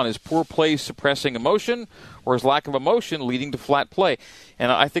going on? Is poor play suppressing emotion, or is lack of emotion leading to flat play?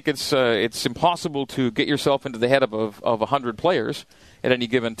 And I think it's impossible to get yourself into the head of 100 players at any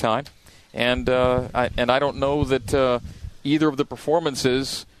given time. And I don't know that either of the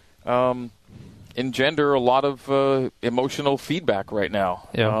performances engender a lot of emotional feedback right now.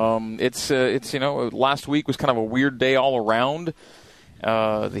 Yeah. It's last week was kind of a weird day all around.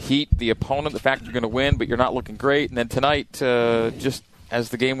 The heat, the opponent, the fact you're going to win, but you're not looking great. And then tonight, just as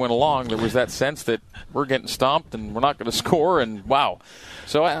the game went along, there was that sense that we're getting stomped and we're not going to score. And wow.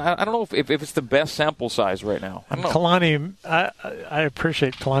 So I don't know if it's the best sample size right now. I don't know. Kalani, I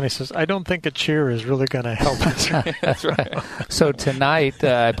appreciate Kalani says, I don't think a cheer is really going to help us. That's right. So tonight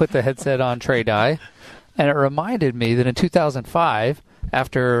I put the headset on Trey Dye, and it reminded me that in 2005,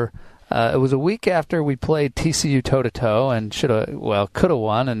 after it was a week after we played TCU toe-to-toe and could have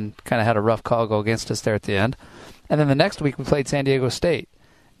won and kind of had a rough call go against us there at the end. And then the next week we played San Diego State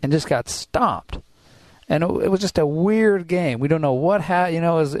and just got stomped. And it was just a weird game. We don't know what happened. It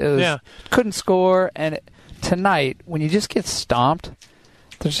was couldn't score. And tonight, when you just get stomped,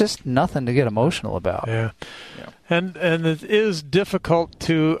 there's just nothing to get emotional about. Yeah. And it is difficult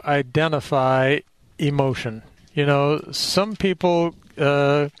to identify emotion. Some people,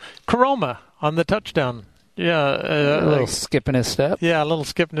 Karoma on the touchdown. A little skip in his step. Yeah, a little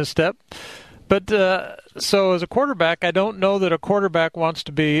skip in his step. But so as a quarterback, I don't know that a quarterback wants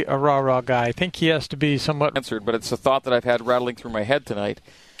to be a rah-rah guy. I think he has to be somewhat answered. But it's a thought that I've had rattling through my head tonight,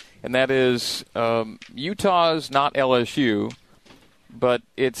 and that is Utah's not LSU, but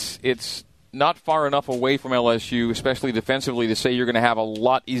it's not far enough away from LSU, especially defensively, to say you're going to have a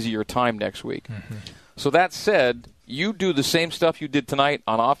lot easier time next week. Mm-hmm. So that said, you do the same stuff you did tonight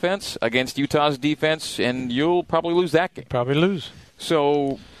on offense against Utah's defense, and you'll probably lose that game. Probably lose.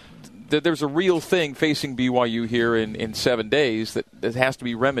 So there's a real thing facing BYU here in 7 days that has to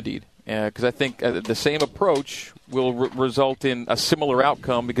be remedied. Because I think the same approach will result in a similar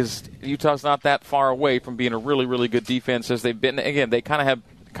outcome, because Utah's not that far away from being a really, really good defense as they've been. Again, they they have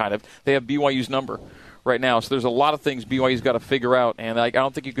BYU's number right now. So there's a lot of things BYU's got to figure out, and I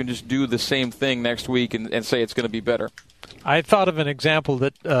don't think you can just do the same thing next week and say it's going to be better. I thought of an example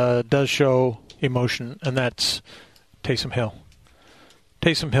that does show emotion, and that's Taysom Hill.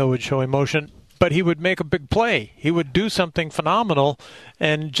 Taysom Hill would show emotion, but he would make a big play. He would do something phenomenal,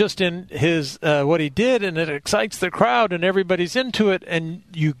 and just in his what he did, and it excites the crowd, and everybody's into it, and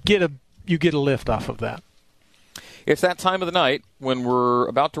you get a lift off of that. It's that time of the night when we're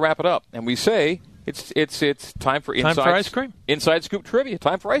about to wrap it up, and we say it's time for ice cream. Inside Scoop Trivia.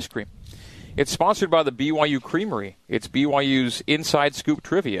 Time for ice cream. It's sponsored by the BYU Creamery. It's BYU's Inside Scoop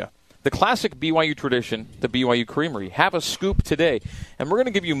Trivia. The classic BYU tradition, the BYU Creamery. Have a scoop today. And we're going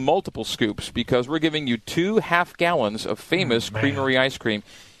to give you multiple scoops because we're giving you 2 half-gallons of famous Creamery ice cream.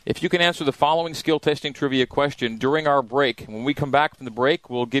 If you can answer the following skill testing trivia question during our break, when we come back from the break,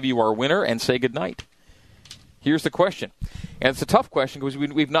 we'll give you our winner and say goodnight. Here's the question. And it's a tough question because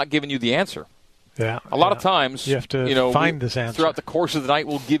we've not given you the answer. Yeah. A lot of times, you have to find this answer. Throughout the course of the night,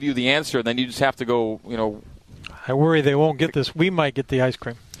 we'll give you the answer, and then you just have to go, I worry they won't get this. We might get the ice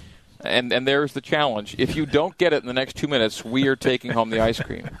cream. And there's the challenge. If you don't get it in the next 2 minutes, we are taking home the ice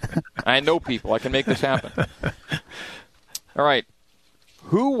cream. I know people. I can make this happen. All right.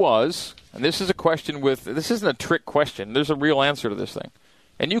 Who was, and this is a question this isn't a trick question. There's a real answer to this thing.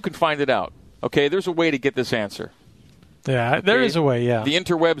 And you can find it out. Okay, there's a way to get this answer. Yeah, okay? There is a way, yeah. The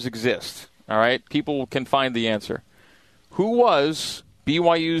interwebs exist. All right? People can find the answer. Who was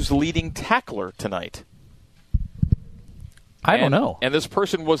BYU's leading tackler tonight? I don't know. And this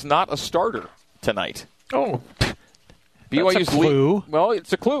person was not a starter tonight. Oh. BYU's that's a clue. Well,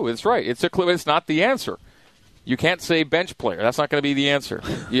 it's a clue. It's right. It's a clue. It's not the answer. You can't say bench player. That's not going to be the answer.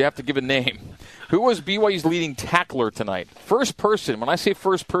 You have to give a name. Who was BYU's leading tackler tonight? First person. When I say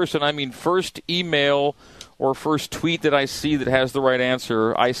first person, I mean first email or first tweet that I see that has the right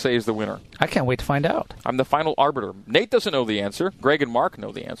answer, I say is the winner. I can't wait to find out. I'm the final arbiter. Nate doesn't know the answer. Greg and Mark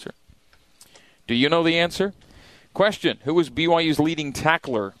know the answer. Do you know the answer? Question, who was BYU's leading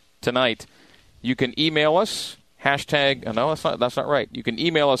tackler tonight? You can email us, no, that's not right. You can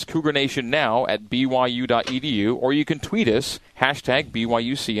email us CougarNationNow at byu.edu, or you can tweet us,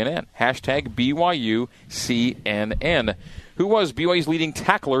 #BYUCNN, #BYUCNN. Who was BYU's leading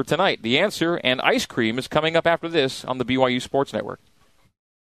tackler tonight? The answer and ice cream is coming up after this on the BYU Sports Network.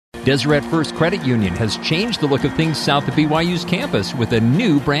 Deseret First Credit Union has changed the look of things south of BYU's campus with a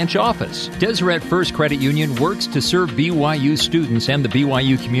new branch office. Deseret First Credit Union works to serve BYU students and the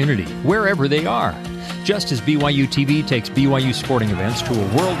BYU community, wherever they are. Just as BYU TV takes BYU sporting events to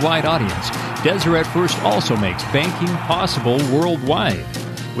a worldwide audience, Deseret First also makes banking possible worldwide.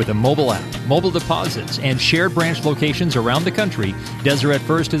 With a mobile app, mobile deposits, and shared branch locations around the country, Deseret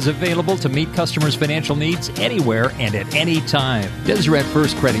First is available to meet customers' financial needs anywhere and at any time. Deseret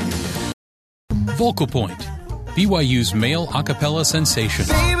First Credit Union. Vocal Point, BYU's male a cappella sensation.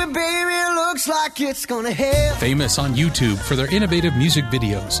 Baby, it looks like it's gonna help. Famous on YouTube for their innovative music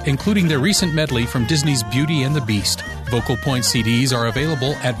videos, including their recent medley from Disney's Beauty and the Beast. Vocal Point CDs are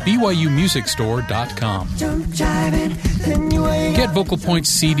available at BYUmusicstore.com. Get Vocal Point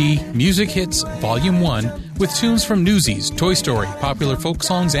CD Music Hits Volume 1 with tunes from Newsies, Toy Story, popular folk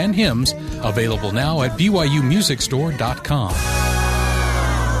songs, and hymns, available now at BYUmusicstore.com.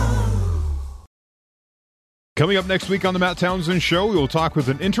 Coming up next week on the Matt Townsend Show, we will talk with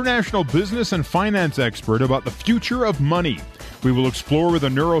an international business and finance expert about the future of money. We will explore with a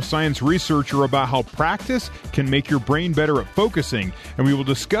neuroscience researcher about how practice can make your brain better at focusing, and we will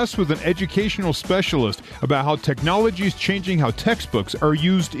discuss with an educational specialist about how technology is changing how textbooks are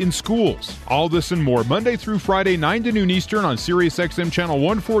used in schools. All this and more Monday through Friday, 9 to noon Eastern on SiriusXM Channel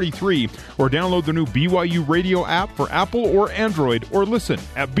 143, or download the new BYU Radio app for Apple or Android, or listen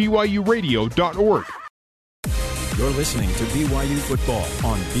at byuradio.org. You're listening to BYU Football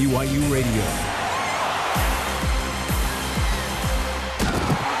on BYU Radio.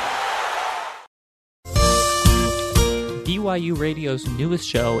 BYU Radio's newest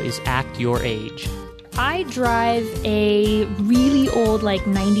show is Act Your Age. I drive a really old,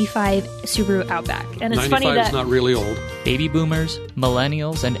 95 Subaru Outback. And it's funny that... 95 is not really old. Baby boomers,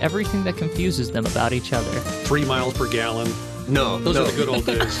 millennials, and everything that confuses them about each other. 3 miles per gallon. No. Those are the good old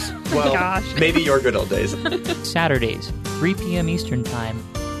days. Well, gosh. Maybe your good old days. Saturdays, 3 p.m. Eastern Time,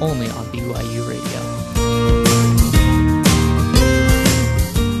 only on BYU Radio.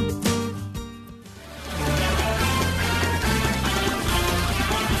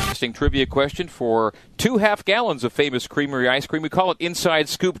 Trivia question for 2 half gallons of famous creamery ice cream. We call it Inside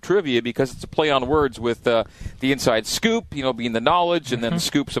Scoop Trivia because it's a play on words with the inside scoop, being the knowledge, and then the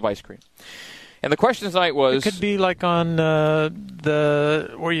scoops of ice cream. And the question tonight was... It could be like on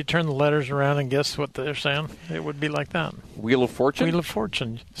where you turn the letters around and guess what they're saying. It would be like that. Wheel of Fortune? Wheel of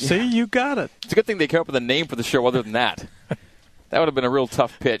Fortune. See, you got it. It's a good thing they came up with a name for the show other than that. That would have been a real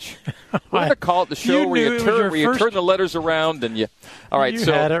tough pitch. We're going to call it the show where you turn the letters around and you... All right, you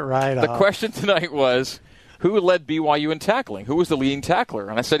had it right the question tonight was, who led BYU in tackling? Who was the leading tackler?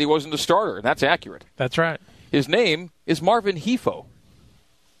 And I said he wasn't a starter, and that's accurate. That's right. His name is Marvin Hefo.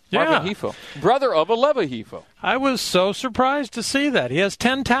 Marvin Hefo, brother of Aleva Hefo. I was so surprised to see that. He has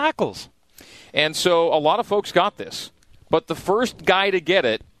 10 tackles. And so a lot of folks got this. But the first guy to get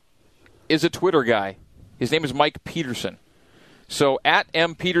it is a Twitter guy. His name is Mike Peterson. So at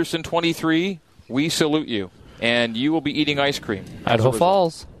mpeterson23, we salute you, and you will be eating ice cream. Idaho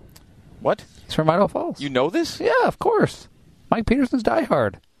Falls. What? He's from Idaho Falls. You know this? Yeah, of course. Mike Peterson's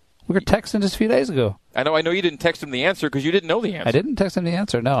diehard. We were texting just a few days ago. I know you didn't text him the answer because you didn't know the answer. I didn't text him the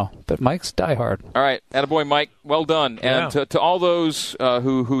answer, no. But Mike's diehard. All right. Attaboy, Mike. Well done. Yeah. And to all those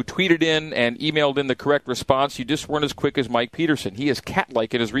who tweeted in and emailed in the correct response, you just weren't as quick as Mike Peterson. He is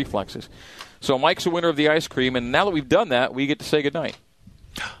cat-like in his reflexes. So Mike's the winner of the ice cream, and now that we've done that, we get to say goodnight.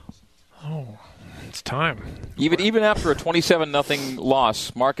 Oh, it's time. Even after a 27-0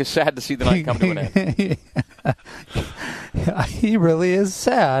 loss, Mark is sad to see the night come to an end. He really is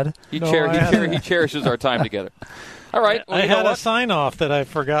sad. He cherishes our time together. All right. Well, I had a sign-off that I've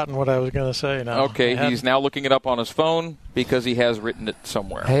forgotten what I was going to say now. Okay, he's now looking it up on his phone because he has written it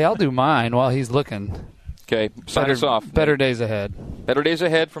somewhere. Hey, I'll do mine while he's looking. Okay, sign us off. Better days ahead. Better days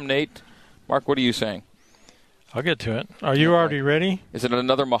ahead from Nate. Mark, what are you saying? I'll get to it. Are you already ready? Is it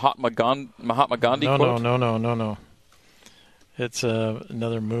another Mahatma Gandhi quote? No. It's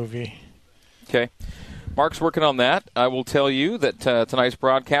another movie. Okay. Mark's working on that. I will tell you that tonight's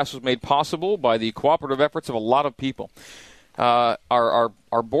broadcast was made possible by the cooperative efforts of a lot of people. Our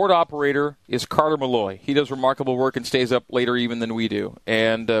board operator is Carter Malloy. He does remarkable work and stays up later even than we do.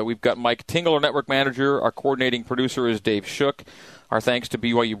 And we've got Mike Tingle, our network manager. Our coordinating producer is Dave Shook. Our thanks to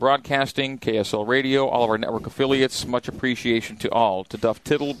BYU Broadcasting, KSL Radio, all of our network affiliates. Much appreciation to all. To Duff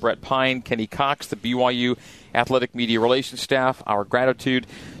Tittle, Brett Pine, Kenny Cox, the BYU Athletic Media Relations staff. Our gratitude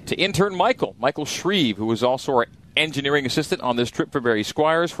to intern Michael Shreve, who was also our engineering assistant on this trip for Barry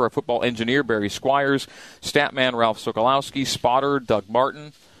Squires, for our football engineer, Barry Squires, statman Ralph Sokolowski, spotter, Doug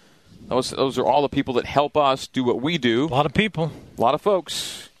Martin. Those are all the people that help us do what we do. A lot of people. A lot of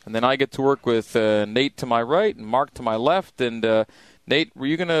folks. And then I get to work with Nate to my right and Mark to my left. And Nate, were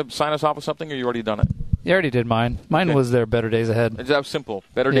you going to sign us off with something, or you already done it? You already did mine. Mine was their Better Days Ahead. That was simple.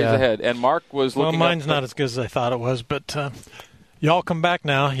 Better Days Ahead. And Mark was looking Well, mine's not as good as I thought it was, but y'all come back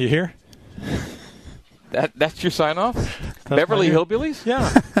now. You hear? That's your sign-off? Beverly Hillbillies?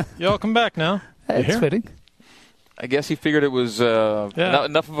 Yeah. Y'all come back now. It's fitting. I guess he figured it was not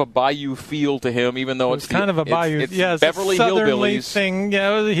enough of a Bayou feel to him, even though it's kind of a Bayou. It's Beverly Hillbillies thing.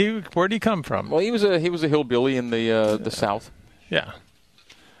 Yeah, where'd he come from? Well, he was a hillbilly in the South. Yeah,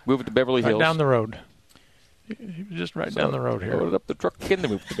 moved to Beverly Hills. Right down the road. He was just down the road here. Loaded up the truck and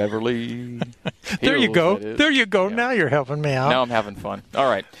moved to Beverly. There you go. There you go. Yeah. Now you're helping me out. Now I'm having fun. All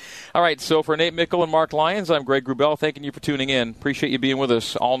right. So for Nate Mickle and Mark Lyons, I'm Greg Grubel. Thanking you for tuning in. Appreciate you being with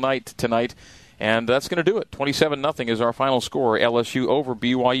us all night tonight. And that's going to do it. 27-0 is our final score. LSU over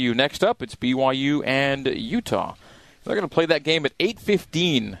BYU. Next up, it's BYU and Utah. They're going to play that game at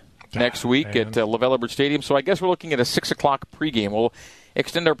 8:15 next week at LaVell Edwards Stadium. So I guess we're looking at a 6 o'clock pregame. We'll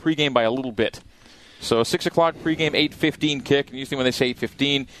extend our pregame by a little bit. So 6 o'clock pregame, 8:15 kick. And usually when they say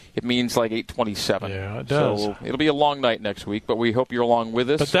 8:15, it means like 8:27. Yeah, it does. So it'll be a long night next week, but we hope you're along with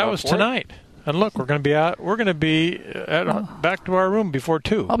us. But that was tonight. And look, we're going to be out. We're going to be back to our room before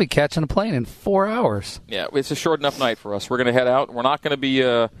 2. I'll be catching a plane in 4 hours. Yeah, it's a short enough night for us. We're going to head out. We're not going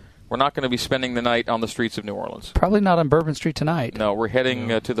to be spending the night on the streets of New Orleans. Probably not on Bourbon Street tonight. No, we're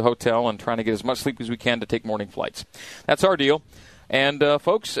heading to the hotel and trying to get as much sleep as we can to take morning flights. That's our deal. And,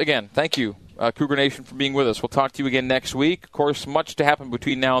 folks, again, thank you, Cougar Nation, for being with us. We'll talk to you again next week. Of course, much to happen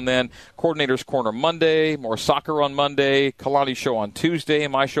between now and then. Coordinator's Corner Monday, more soccer on Monday, Kalani's show on Tuesday,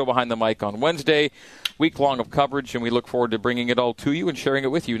 and my show Behind the Mic on Wednesday. Week long of coverage, and we look forward to bringing it all to you and sharing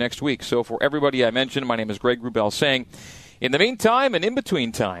it with you next week. So for everybody I mentioned, my name is Greg Wrubell saying, in the meantime and in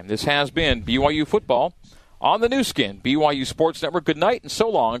between time, this has been BYU Football on the new skin, BYU Sports Network. Good night and so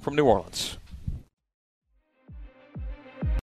long from New Orleans.